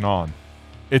 2000 on.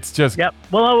 It's just... Yep.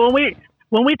 Well,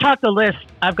 when we talk the list,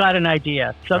 I've got an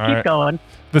idea, so keep going.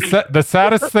 The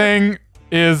saddest thing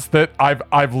is that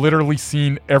I've literally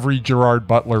seen every Gerard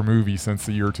Butler movie since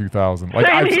the year 2000. Like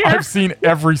I've seen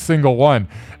every single one,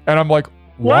 and I'm like,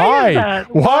 why? Is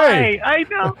that? Why? I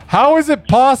know. How is it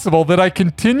possible that I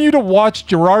continue to watch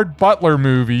Gerard Butler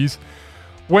movies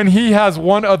when he has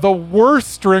one of the worst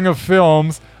string of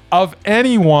films of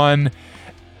anyone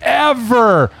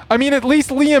ever? I mean, at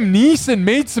least Liam Neeson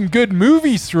made some good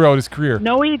movies throughout his career.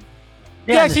 No, he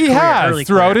has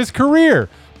throughout his career.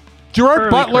 Gerard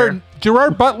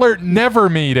Butler never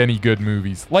made any good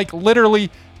movies. Like literally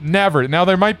never. Now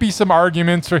there might be some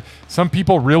arguments for some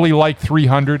people really like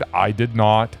 300. I did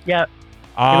not. Yeah. It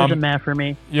was a meh for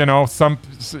me. And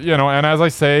as I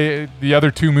say, the other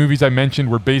two movies I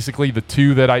mentioned were basically the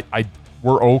two that I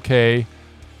were okay,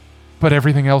 but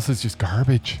everything else is just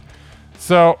garbage.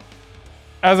 So,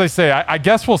 as I say, I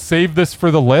guess we'll save this for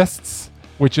the lists,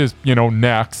 which is,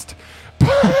 next.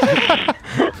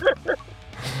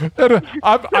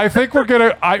 I think we're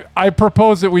gonna. I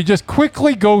propose that we just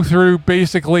quickly go through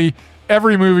basically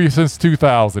every movie since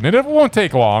 2000, and it won't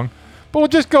take long. But we'll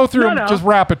just go through them just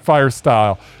rapid fire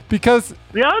style because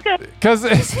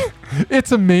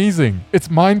it's amazing. It's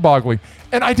mind-boggling,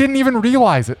 and I didn't even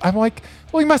realize it. I'm like,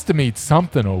 well, he must have made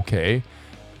something okay.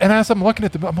 And as I'm looking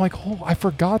at them, I'm like, oh, I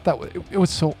forgot that it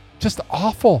was so just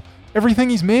awful. Everything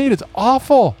he's made is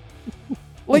awful.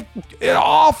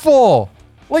 Awful.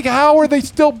 Like, how are they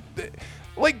still...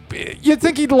 you'd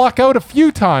think he'd luck out a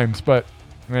few times, but...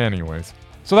 Anyways.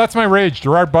 So that's my rage.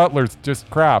 Gerard Butler's just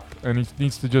crap, and he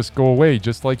needs to just go away,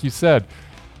 just like you said.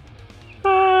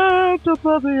 I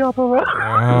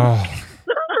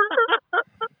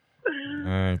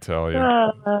tell you.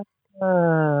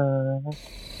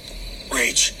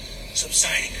 Rage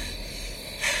subsiding.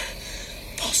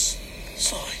 Pulse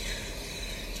slowing.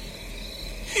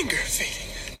 Anger fading.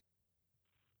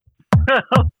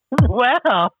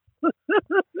 Wow.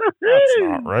 That's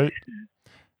not right.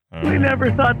 We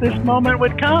never thought this moment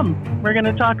would come. We're going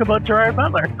to talk about Gerard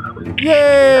Butler.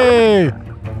 Yay!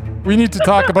 We need to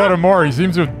talk about him more. He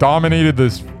seems to have dominated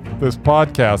this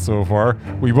podcast so far.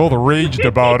 We both raged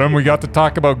about him. We got to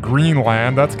talk about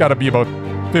Greenland. That's got to be about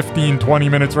 15, 20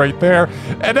 minutes right there.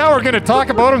 And now we're going to talk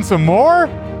about him some more?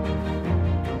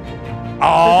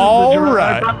 All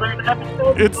right.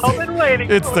 It's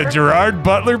the Gerard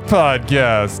Butler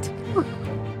podcast.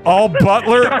 All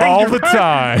Butler all the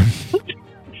time.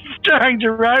 Starring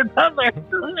Gerard Butler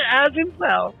as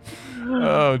himself.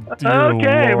 Oh dear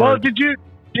Okay. Lord. Well, did you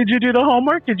do the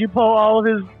homework? Did you pull all of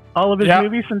his Yeah.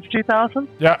 movies since 2000?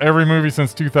 Yeah, every movie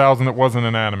since 2000 that wasn't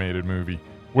an animated movie,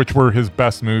 which were his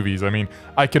best movies. I mean,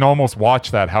 I can almost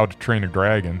watch that How to Train a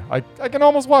Dragon. I can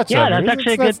almost watch Yeah, that. that's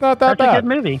movie. actually It's not that that's bad. a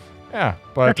good movie. Yeah,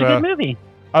 but That's a good movie.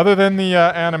 other than the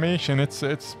animation,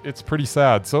 it's pretty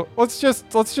sad. So let's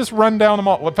just run down them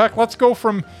all. In fact, let's go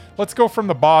from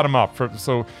the bottom up.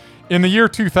 So in the year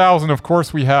 2000, of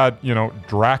course, we had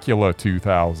Dracula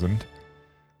 2000,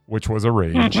 which was a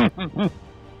rage.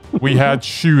 We had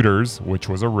Shooters, which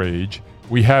was a rage.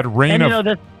 We had Reign And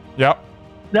of Yep.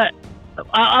 that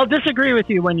I'll disagree with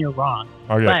you when you're wrong.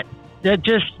 Okay. But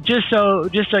just so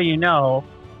you know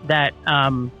that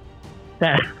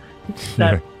that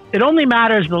it only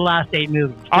matters the last 8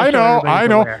 movies. just I so know.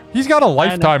 everybody's aware. He's got a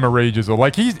lifetime of rages though.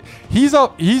 Like he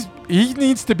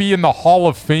needs to be in the Hall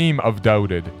of Fame of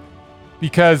Doubted,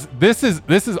 because this is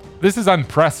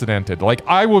unprecedented. Like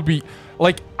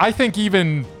I think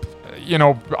even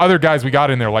other guys we got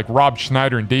in there like Rob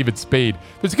Schneider and David Spade.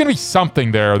 There's gonna be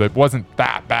something there that wasn't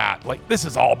that bad. Like this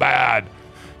is all bad.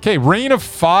 Okay, Reign of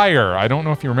Fire. I don't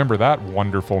know if you remember that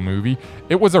wonderful movie.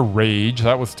 It was a rage.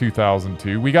 That was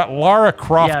 2002. We got Lara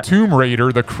Croft Yeah. Tomb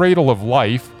Raider, The Cradle of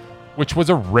Life, which was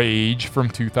a rage from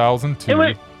 2002.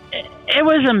 It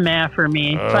was a meh for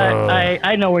me, but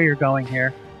I know where you're going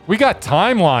here. We got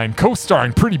Timeline,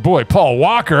 co-starring Pretty Boy Paul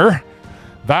Walker.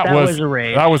 That was a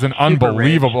rage. That was an Super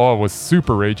unbelievable. Oh, it was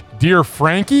super rage. Dear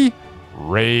Frankie,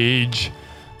 rage.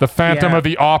 The Phantom Yeah. of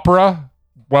the Opera,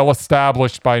 well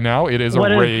established by now. It is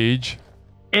What a is- rage.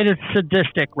 It is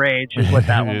sadistic rage, is what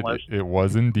that one was. It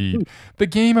was indeed. The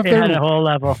game of It had a whole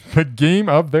level. the game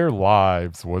of their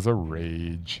lives was a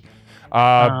rage.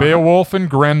 Beowulf and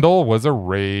Grendel was a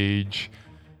rage.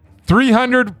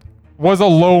 300 was a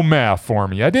low math for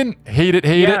me. I didn't hate it,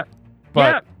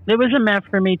 but it was a meh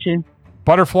for me too.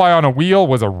 Butterfly on a Wheel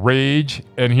was a rage,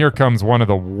 and here comes one of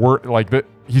the worst.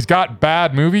 He's got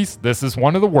bad movies. This is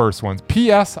one of the worst ones.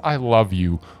 P.S. I Love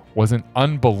You was an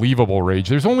unbelievable rage.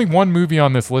 There's only one movie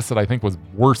on this list that I think was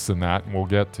worse than that, and we'll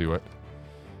get to it.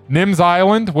 Nim's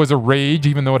Island was a rage,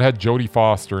 even though it had Jodie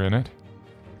Foster in it.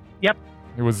 Yep.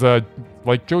 It was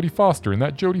like Jodie Foster in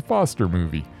that Jodie Foster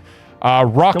movie. The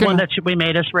one that we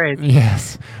made us rage.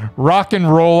 Yes. Rock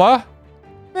and Rolla.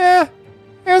 It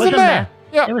was a meh.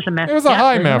 Yeah, It was a meh. It was a Yeah,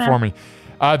 high it was a meh meh. for me.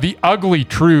 The Ugly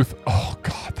Truth. Oh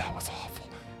God, that was awful.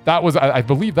 That was, I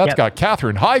believe that's Yep. got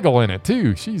Katherine Heigl in it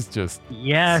too. She's just,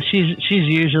 Yeah, she's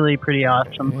usually pretty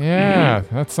awesome. yeah,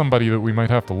 that's somebody that we might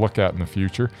have to look at in the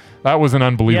future. That was an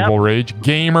unbelievable rage.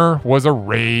 Gamer was a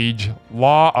rage.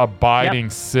 Law-abiding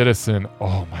citizen.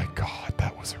 Oh my God,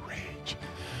 that was a rage.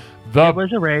 It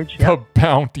was a rage. The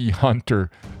Bounty Hunter.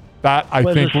 That I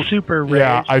Was think a super rage.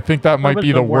 Yeah, I think that might was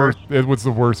be the the worst. It was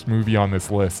the worst movie on this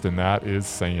list, and that is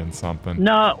saying something.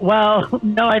 No,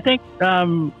 I think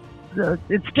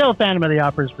it's still Phantom of the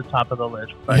Opera is the top of the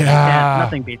list. But Yeah.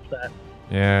 nothing beats that.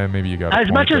 Yeah, maybe you got. As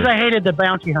much as I hated the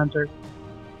Bounty Hunter,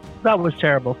 that was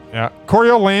terrible. Yeah,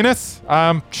 Coriolanus,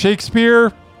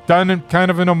 Shakespeare done in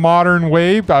kind of in a modern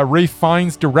way. Ralph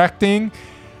Fiennes directing.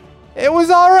 It was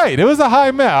all right. It was a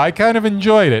high meh. I kind of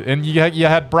enjoyed it, and you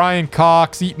had Brian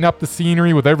Cox eating up the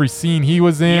scenery with every scene he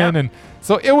was in, Yep. and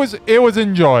so it was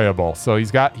enjoyable. So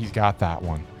he's got that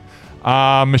one.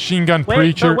 Machine Gun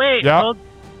Preacher. But wait. Yeah. Well,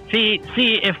 see,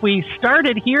 if we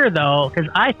started here though,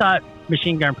 because I thought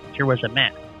Machine Gun Preacher was a meh.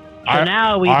 So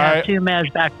now we have 2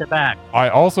 mehs back to back. I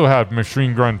also have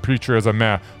Machine Gun Preacher as a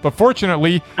meh, but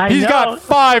fortunately, I he's know. got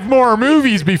 5 more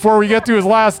movies before we get to his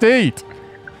last 8.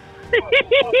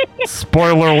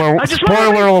 Spoiler alert! I just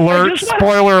Spoiler wanna- I alert! just wanna-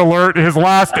 Spoiler alert! His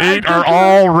last 8 are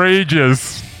all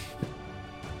rages.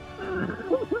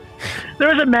 There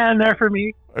was a man there for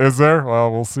me. Is there?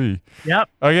 Well, we'll see. Yep.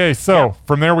 Okay, so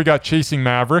from there we got Chasing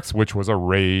Mavericks, which was a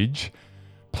rage.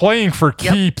 Playing for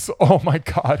Keeps. Oh my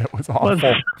God, it was Was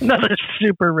awful. another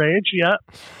super rage. Yep.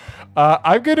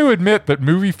 I'm going to admit that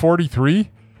movie 43,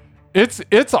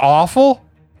 it's awful,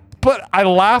 but I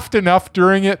laughed enough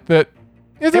during it that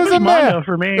it was a Mondo meh.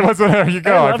 for me. It was there you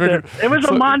go. I loved it. It was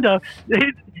a Mondo.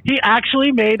 He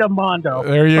actually made a Mondo.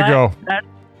 There you But go. That's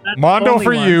Mondo only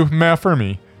for one. you, meh for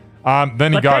me.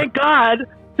 Then he But got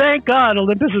thank God,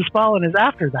 Olympus Has Fallen is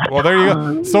after that. well, there you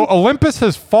go. So Olympus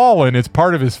Has Fallen is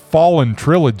part of his Fallen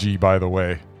trilogy, by the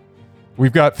way.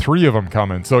 We've got 3 of them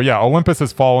coming. So yeah, Olympus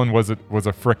Has Fallen was a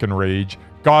frickin' rage.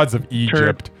 Gods of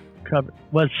Egypt.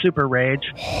 Was super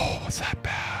rage. Oh, was that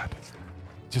bad?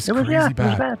 Just It was crazy It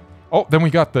was bad. Oh, then we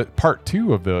got the part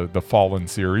 2 of the Fallen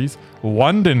series.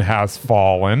 London Has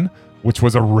Fallen, which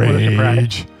was a a surprise.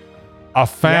 rage. A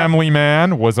Family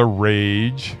Man was a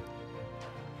rage.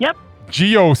 Yep.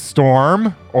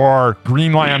 Geostorm, or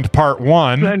Greenland Part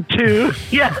 1. And 2.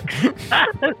 Yeah.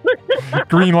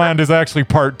 Greenland is actually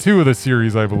Part 2 of the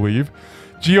series, I believe.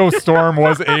 Geostorm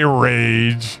was a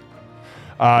rage.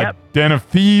 Den of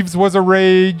Thieves was a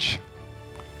rage.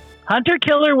 Hunter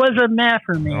Killer was a meh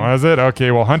for me. Was it?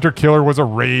 Okay, well, Hunter Killer was a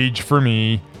rage for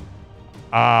me.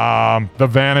 The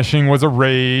Vanishing was a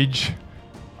rage.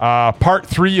 Part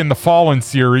 3 in the Fallen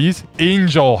series,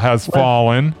 Angel Has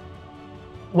Fallen.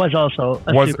 Was also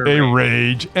a was super a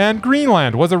rage. And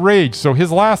Greenland was a rage. So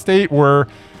his last 8 were,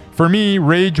 for me,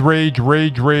 rage, rage,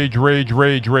 rage, rage, rage,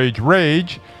 rage, rage,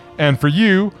 rage. And for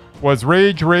you was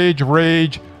rage, rage,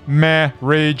 rage, meh,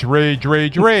 rage, rage,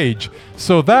 rage, rage.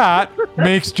 So that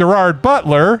makes Gerard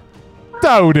Butler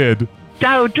doubted.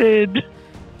 Doubted.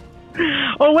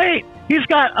 Oh wait, he's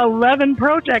got 11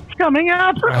 projects coming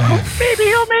up. maybe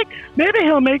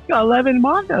he'll make 11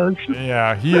 Mondos.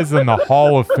 Yeah, he is in the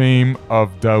Hall of Fame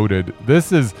of doubted.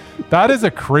 That is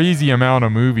a crazy amount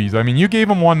of movies. I mean, you gave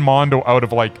him one Mondo out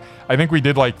of I think we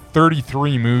did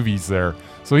 33 movies there.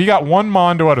 So he got one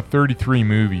Mondo out of 33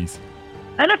 movies.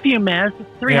 And a few mess.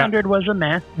 300 was a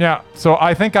mess. Yeah. So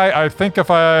I think I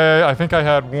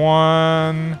had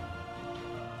one.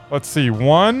 Let's see,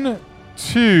 1,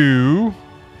 2.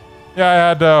 Yeah, I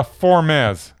had 4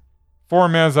 mez. 4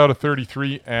 mez out of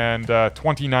 33 and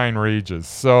 29 rages.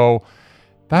 So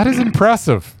that is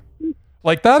impressive.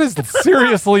 That is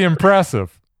seriously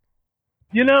impressive.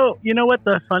 You know what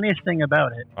the funniest thing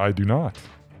about it I do not.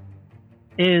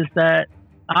 is that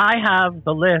I have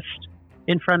the list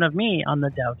in front of me on the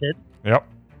Doubted Yep.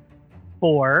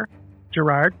 for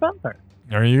Gerard Butler.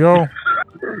 There you go.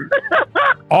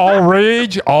 All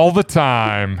rage all the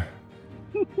time.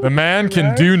 The man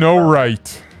can do no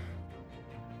right.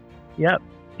 Yep.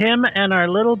 Him and our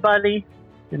little buddy,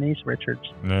 Denise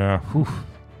Richards. Yeah. Whew.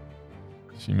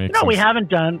 She makes we haven't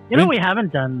done. We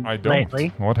haven't done I don't.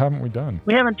 lately. What haven't we done?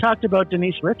 We haven't talked about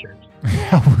Denise Richards.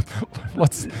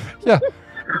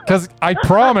 Because I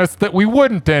promised that we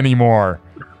wouldn't anymore.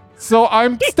 So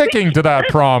I'm sticking to that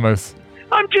promise.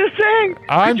 I'm just saying.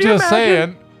 I'm just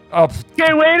saying.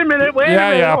 Okay, wait a minute.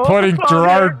 Yeah, putting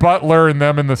Gerard Butler and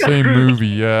them in the same movie.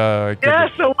 Yeah.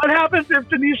 So what happens if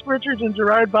Denise Richards and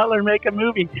Gerard Butler make a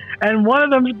movie and one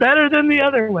of them's better than the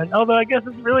other one? Although I guess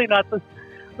it's really not the.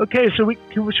 Okay, so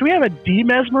should we have a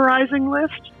demesmerizing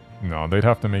list? No, they'd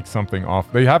have to make something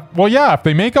off. They have. Well, yeah. If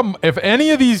they make them, if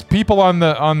any of these people on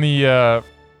the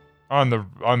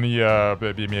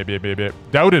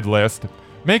doubted list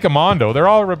make a Mondo, they're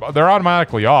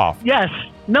automatically off. Yes.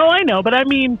 No, I know, but I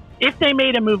mean, if they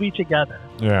made a movie together.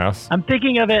 Yes. I'm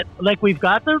thinking of it like we've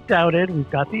got the doubted, we've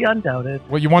got the undoubted.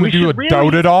 Well, you want to do a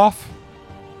doubted off?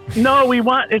 No,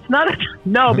 it's not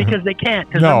no, because they can't,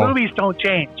 because the movies don't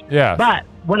change. Yeah. But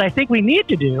what I think we need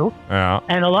to do,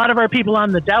 and a lot of our people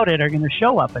on the doubted are going to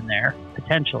show up in there,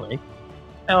 potentially,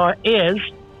 is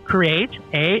create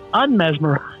a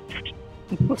unmesmerized.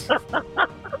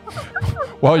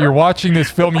 While you're watching this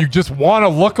film, you just want to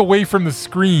look away from the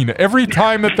screen every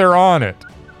time that they're on it.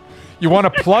 You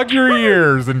want to plug your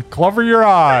ears and cover your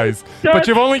eyes, but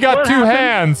you've only got 2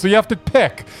 hands, so you have to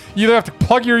pick. You either have to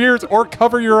plug your ears or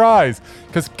cover your eyes,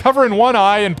 because covering one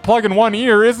eye and plugging one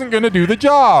ear isn't going to do the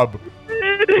job.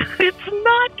 It's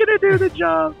not going to do the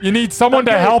job. You need someone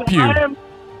to help you.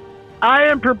 I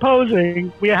am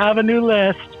proposing we have a new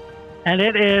list, and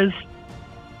it is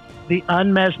the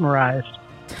unmesmerized.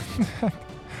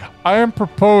 I am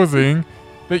proposing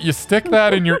that you stick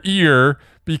that in your ear,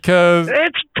 because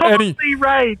it's totally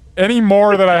right. Any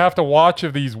more that I have to watch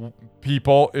of these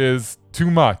people is too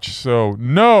much. So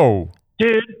no,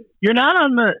 dude, you're not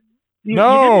on the. You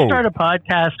didn't start a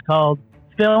podcast called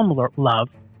Film Love.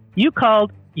 You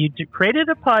created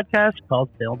a podcast called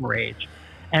Film Rage,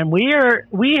 and we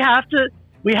have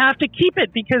to keep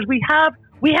it, because we have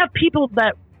people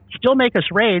that still make us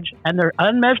rage, and they're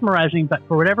unmesmerizing, but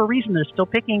for whatever reason they're still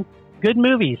picking good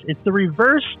movies. It's the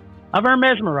reverse of our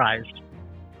mesmerized.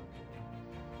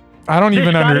 I don't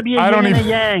even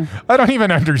understand.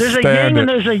 There's a yin and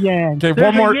there's a yang. Okay,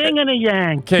 there's a yin and a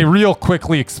yang. Okay, real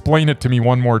quickly explain it to me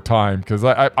one more time, because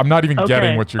I'm not even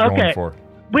getting what you're going for.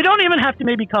 We don't even have to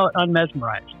maybe call it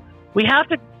unmesmerized. We have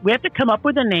to come up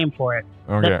with a name for it.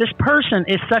 Okay. That this person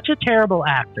is such a terrible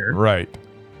actor. Right.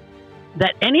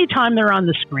 That anytime they're on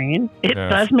the screen, it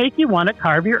does make you want to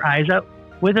carve your eyes out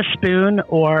with a spoon,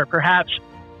 or perhaps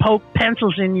poke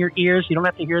pencils in your ears. You don't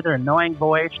have to hear their annoying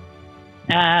voice.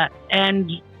 And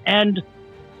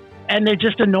they're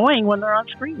just annoying when they're on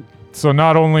screen. So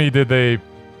not only did they...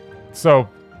 So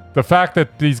the fact that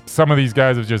some of these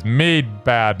guys have just made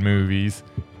bad movies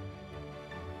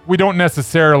we don't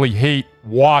necessarily hate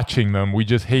watching them. We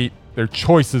just hate their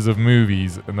choices of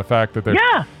movies and the fact that they're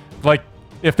Yeah. like,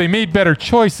 if they made better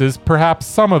choices, perhaps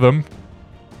some of them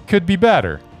could be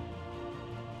better.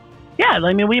 Yeah,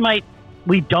 I mean,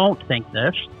 we don't think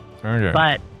this, Okay.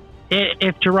 but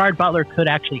if Gerard Butler could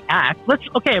actually act,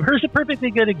 here's a perfectly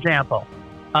good example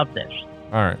of this.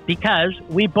 All right. Because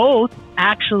we both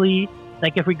actually,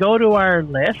 like, if we go to our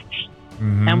lists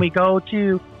Mhm. and we go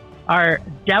to our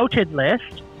doubted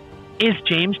list, is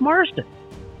James Marsden.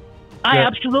 I Yeah.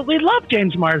 absolutely love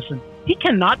James Marsden. He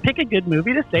cannot pick a good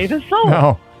movie to save his soul.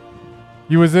 No.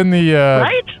 He was in the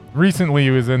Right? recently. He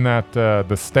was in that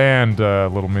The Stand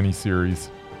little mini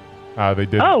series. They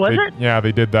did. Oh, was they- it? Yeah,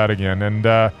 they did that again, and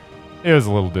it was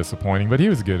a little disappointing, but he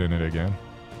was good in it again.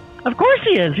 Of course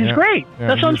he is. He's Yeah. great. Yeah,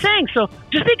 That's what I'm he's- saying. So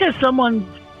just because someone's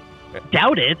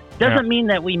doubted doesn't Yeah. mean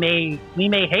that we may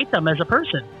hate them as a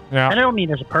person. Yeah. And I don't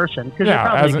mean as a person, because Yeah, they're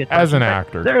probably as a an- good as person, an but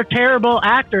actor. They're a terrible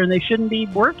actor and they shouldn't be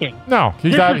working. No,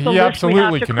 This is he the list we have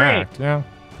absolutely to can create. act. Yeah.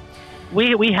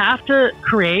 We have to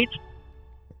create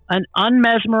an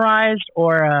unmesmerized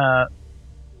or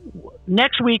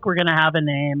next week we're going to have a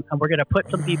name and we're going to put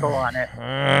some people on it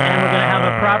and we're going to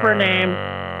have a proper name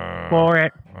for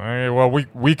it. All right, well,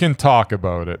 we can talk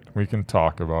about it. We can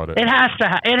talk about it. It has to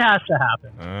happen. It has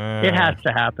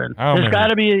to happen. how There's many- got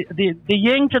to be the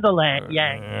yin to the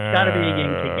yang. It's got to be a yin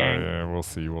to yang. Yeah, we'll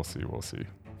see. Okay,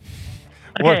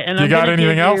 What, and you I'm got gonna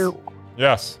anything give else? you-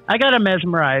 Yes. I got a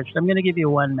mesmerized. I'm going to give you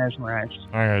one mesmerized.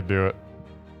 I'm gonna do it.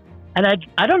 And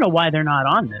I don't know why they're not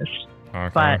on this, Okay.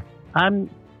 but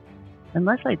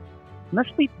unless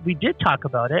we did talk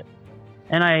about it,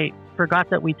 and I forgot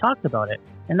that we talked about it,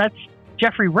 and that's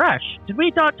Jeffrey Rush. Did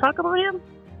we talk about him?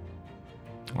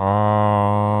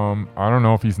 I don't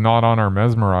know if he's not on our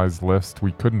mesmerized list.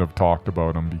 We couldn't have talked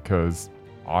about him because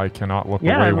I cannot look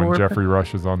Yeah, away well, when we're- Jeffrey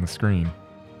Rush is on the screen.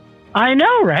 I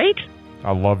know, right?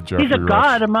 I love Jeffrey He's a Rush.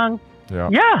 god among. Yeah.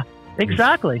 Yeah,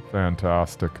 exactly.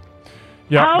 Fantastic.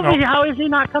 Yeah. How has he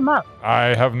not come up?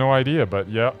 I have no idea, but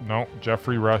yeah, no,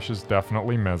 Jeffrey Rush is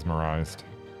definitely mesmerized.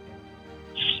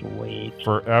 Sweet.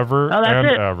 Forever Oh, that's and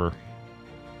it. ever.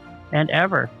 And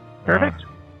ever. Perfect.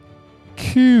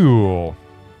 Cool.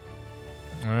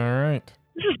 All right.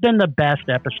 This has been the best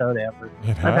episode ever. It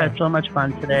I've has. had so much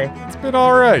fun today. It's been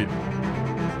all right.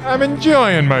 I'm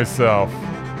enjoying myself.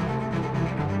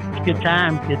 It's good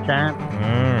time. Good time. All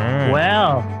right.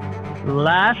 Well,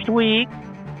 last week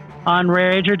on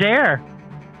Rage or Dare,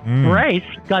 Bryce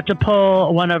got to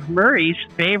pull one of Murray's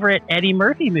favorite Eddie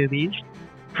Murphy movies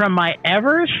from my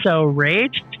ever so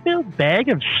rage-filled bag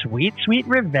of sweet, sweet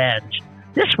revenge.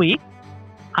 This week,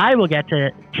 I will get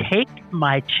to take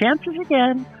my chances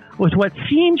again with what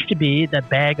seems to be the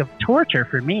bag of torture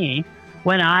for me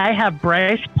when I have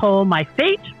Bryce pull my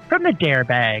fate from the Dare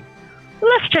bag.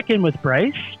 Let's check in with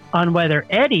Bryce on whether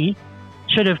Eddie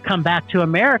should have come back to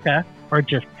America or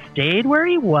just stayed where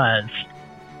he was.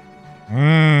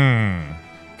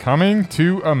 Coming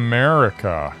to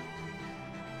America.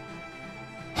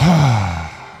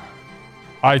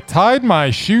 I tied my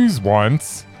shoes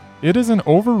once. It is an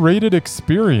overrated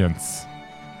experience.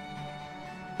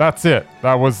 That's it.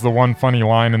 That was the one funny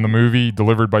line in the movie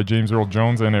delivered by James Earl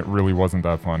Jones, and it really wasn't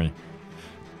that funny.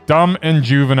 Dumb and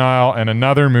Juvenile, and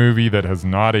another movie that has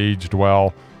not aged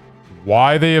well.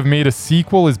 Why they have made a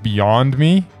sequel is beyond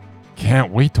me.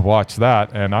 Can't wait to watch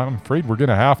that, and I'm afraid we're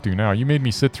gonna have to now. You made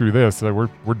me sit through this. We're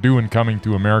doing Coming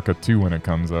to America 2 when it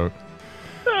comes out.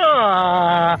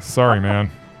 Sorry,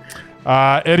 man.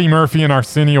 Eddie Murphy and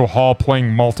Arsenio Hall playing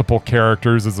multiple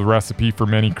characters is a recipe for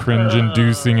many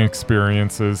cringe-inducing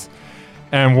experiences.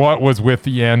 And what was with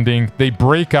the ending? They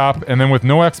break up, and then with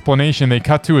no explanation, they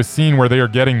cut to a scene where they are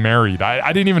getting married.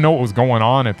 I didn't even know what was going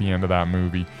on at the end of that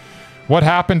movie. What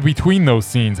happened between those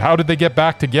scenes? How did they get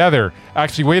back together?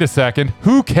 Actually, wait a second.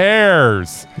 Who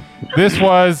cares? This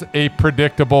was a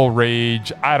predictable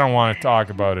rage. I don't want to talk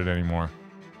about it anymore.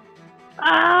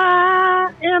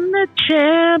 I am the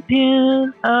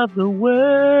champion of the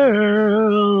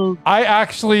world.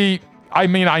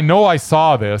 I know I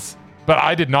saw this, but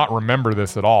I did not remember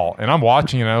this at all. And I'm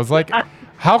watching it and I was like,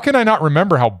 how can I not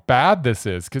remember how bad this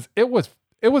is? Because it was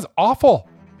awful.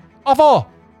 Awful.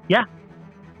 Yeah.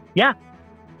 Yeah.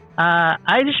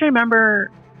 I just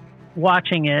remember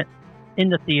watching it in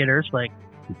the theaters like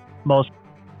most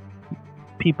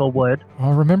people would.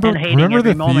 Oh, remember And hating the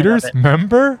every moment of theaters? it.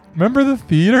 Remember the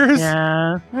theaters?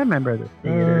 Yeah, I remember the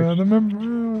theaters.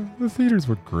 The theaters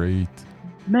were great.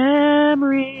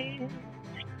 Memories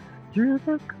through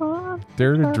the corner.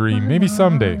 Dare to dream. Maybe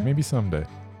someday.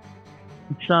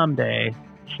 Someday.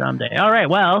 Someday. All right.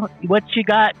 Well, what you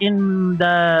got in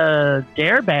the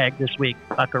dare bag this week,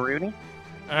 Buckaroo?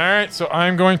 All right, so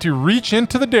I'm going to reach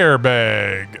into the dare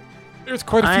bag. There's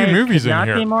quite a few movies in I could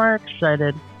here. not be more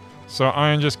excited. So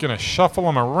I'm just going to shuffle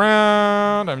them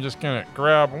around. I'm just going to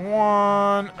grab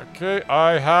one. Okay,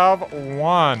 I have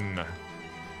one.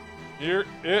 Here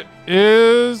it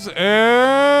is.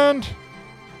 And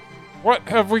what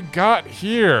have we got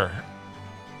here?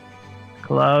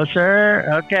 Closer.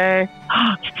 Okay.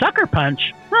 Sucker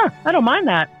Punch. I don't mind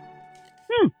that.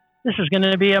 This is going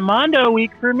to be a Mondo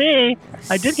week for me.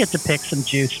 I did get to pick some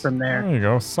juice from there. There you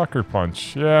go, Sucker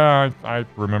Punch. Yeah, I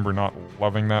remember not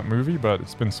loving that movie, but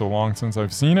it's been so long since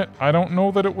I've seen it. I don't know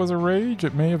that it was a rage.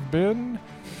 It may have been.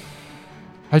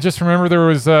 I just remember there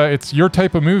was, it's your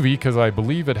type of movie, because I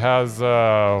believe it has,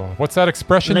 what's that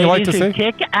expression you like to say?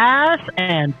 Kick ass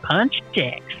and punch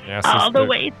chicks Yes, all the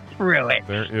way through it.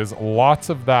 There is lots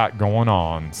of that going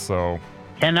on, so...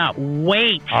 Cannot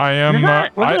wait. I am.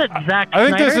 Wasn't it Zack I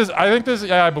think Snyder? I think this.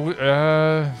 Yeah, I believe.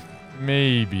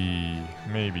 Maybe.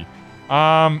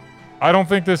 I don't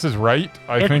think this is right.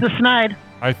 It's the Snide.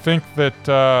 I think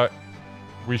that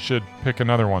we should pick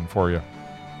another one for you.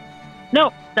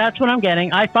 No, that's what I'm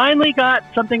getting. I finally got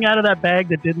something out of that bag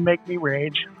that didn't make me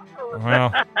rage.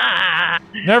 Well,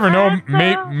 never know.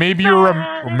 Maybe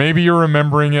you're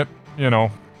remembering it. You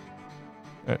know,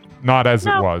 not as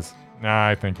it was. Nah,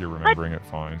 I think you're remembering it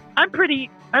fine. I'm pretty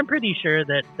sure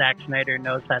that Zack Snyder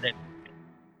knows how to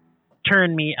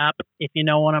turn me up, if you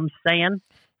know what I'm saying.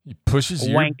 He pushes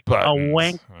your wink, buttons. A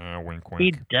wink. Wink.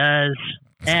 He does.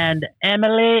 And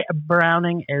Emily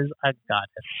Browning is a goddess.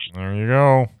 There you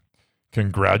go.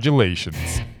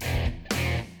 Congratulations.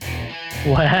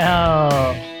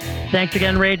 Well, thanks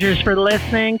again, Ragers, for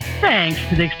listening. Thanks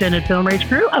to the extended Film Rage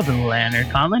crew of Leonard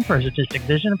Conlon for his artistic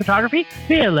vision and photography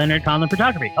via Leonard Conlon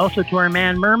Photography. Also to our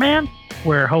man, Merman.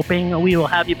 We're hoping we will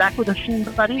have you back with us soon,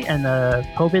 buddy, and the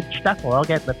COVID stuff will all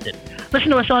get lifted. Listen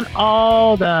to us on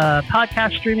all the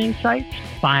podcast streaming sites.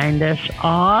 Find us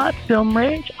on Film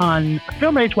Rage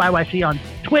YYC on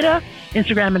Twitter,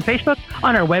 Instagram, and Facebook,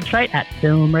 on our website at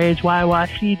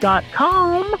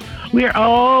filmrageyyc.com. We are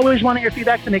always wanting your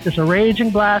feedback to make this a raging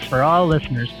blast for all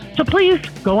listeners. So please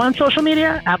go on social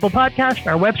media, Apple Podcasts,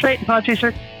 our website, and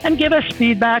Podchaser, and give us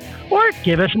feedback or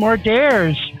give us more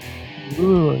dares.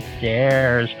 Ooh,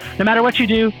 dares. No matter what you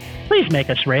do, please make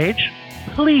us rage.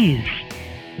 Please.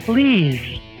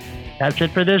 That's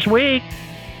it for this week.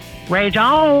 Rage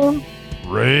on.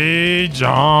 Rage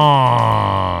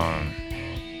on.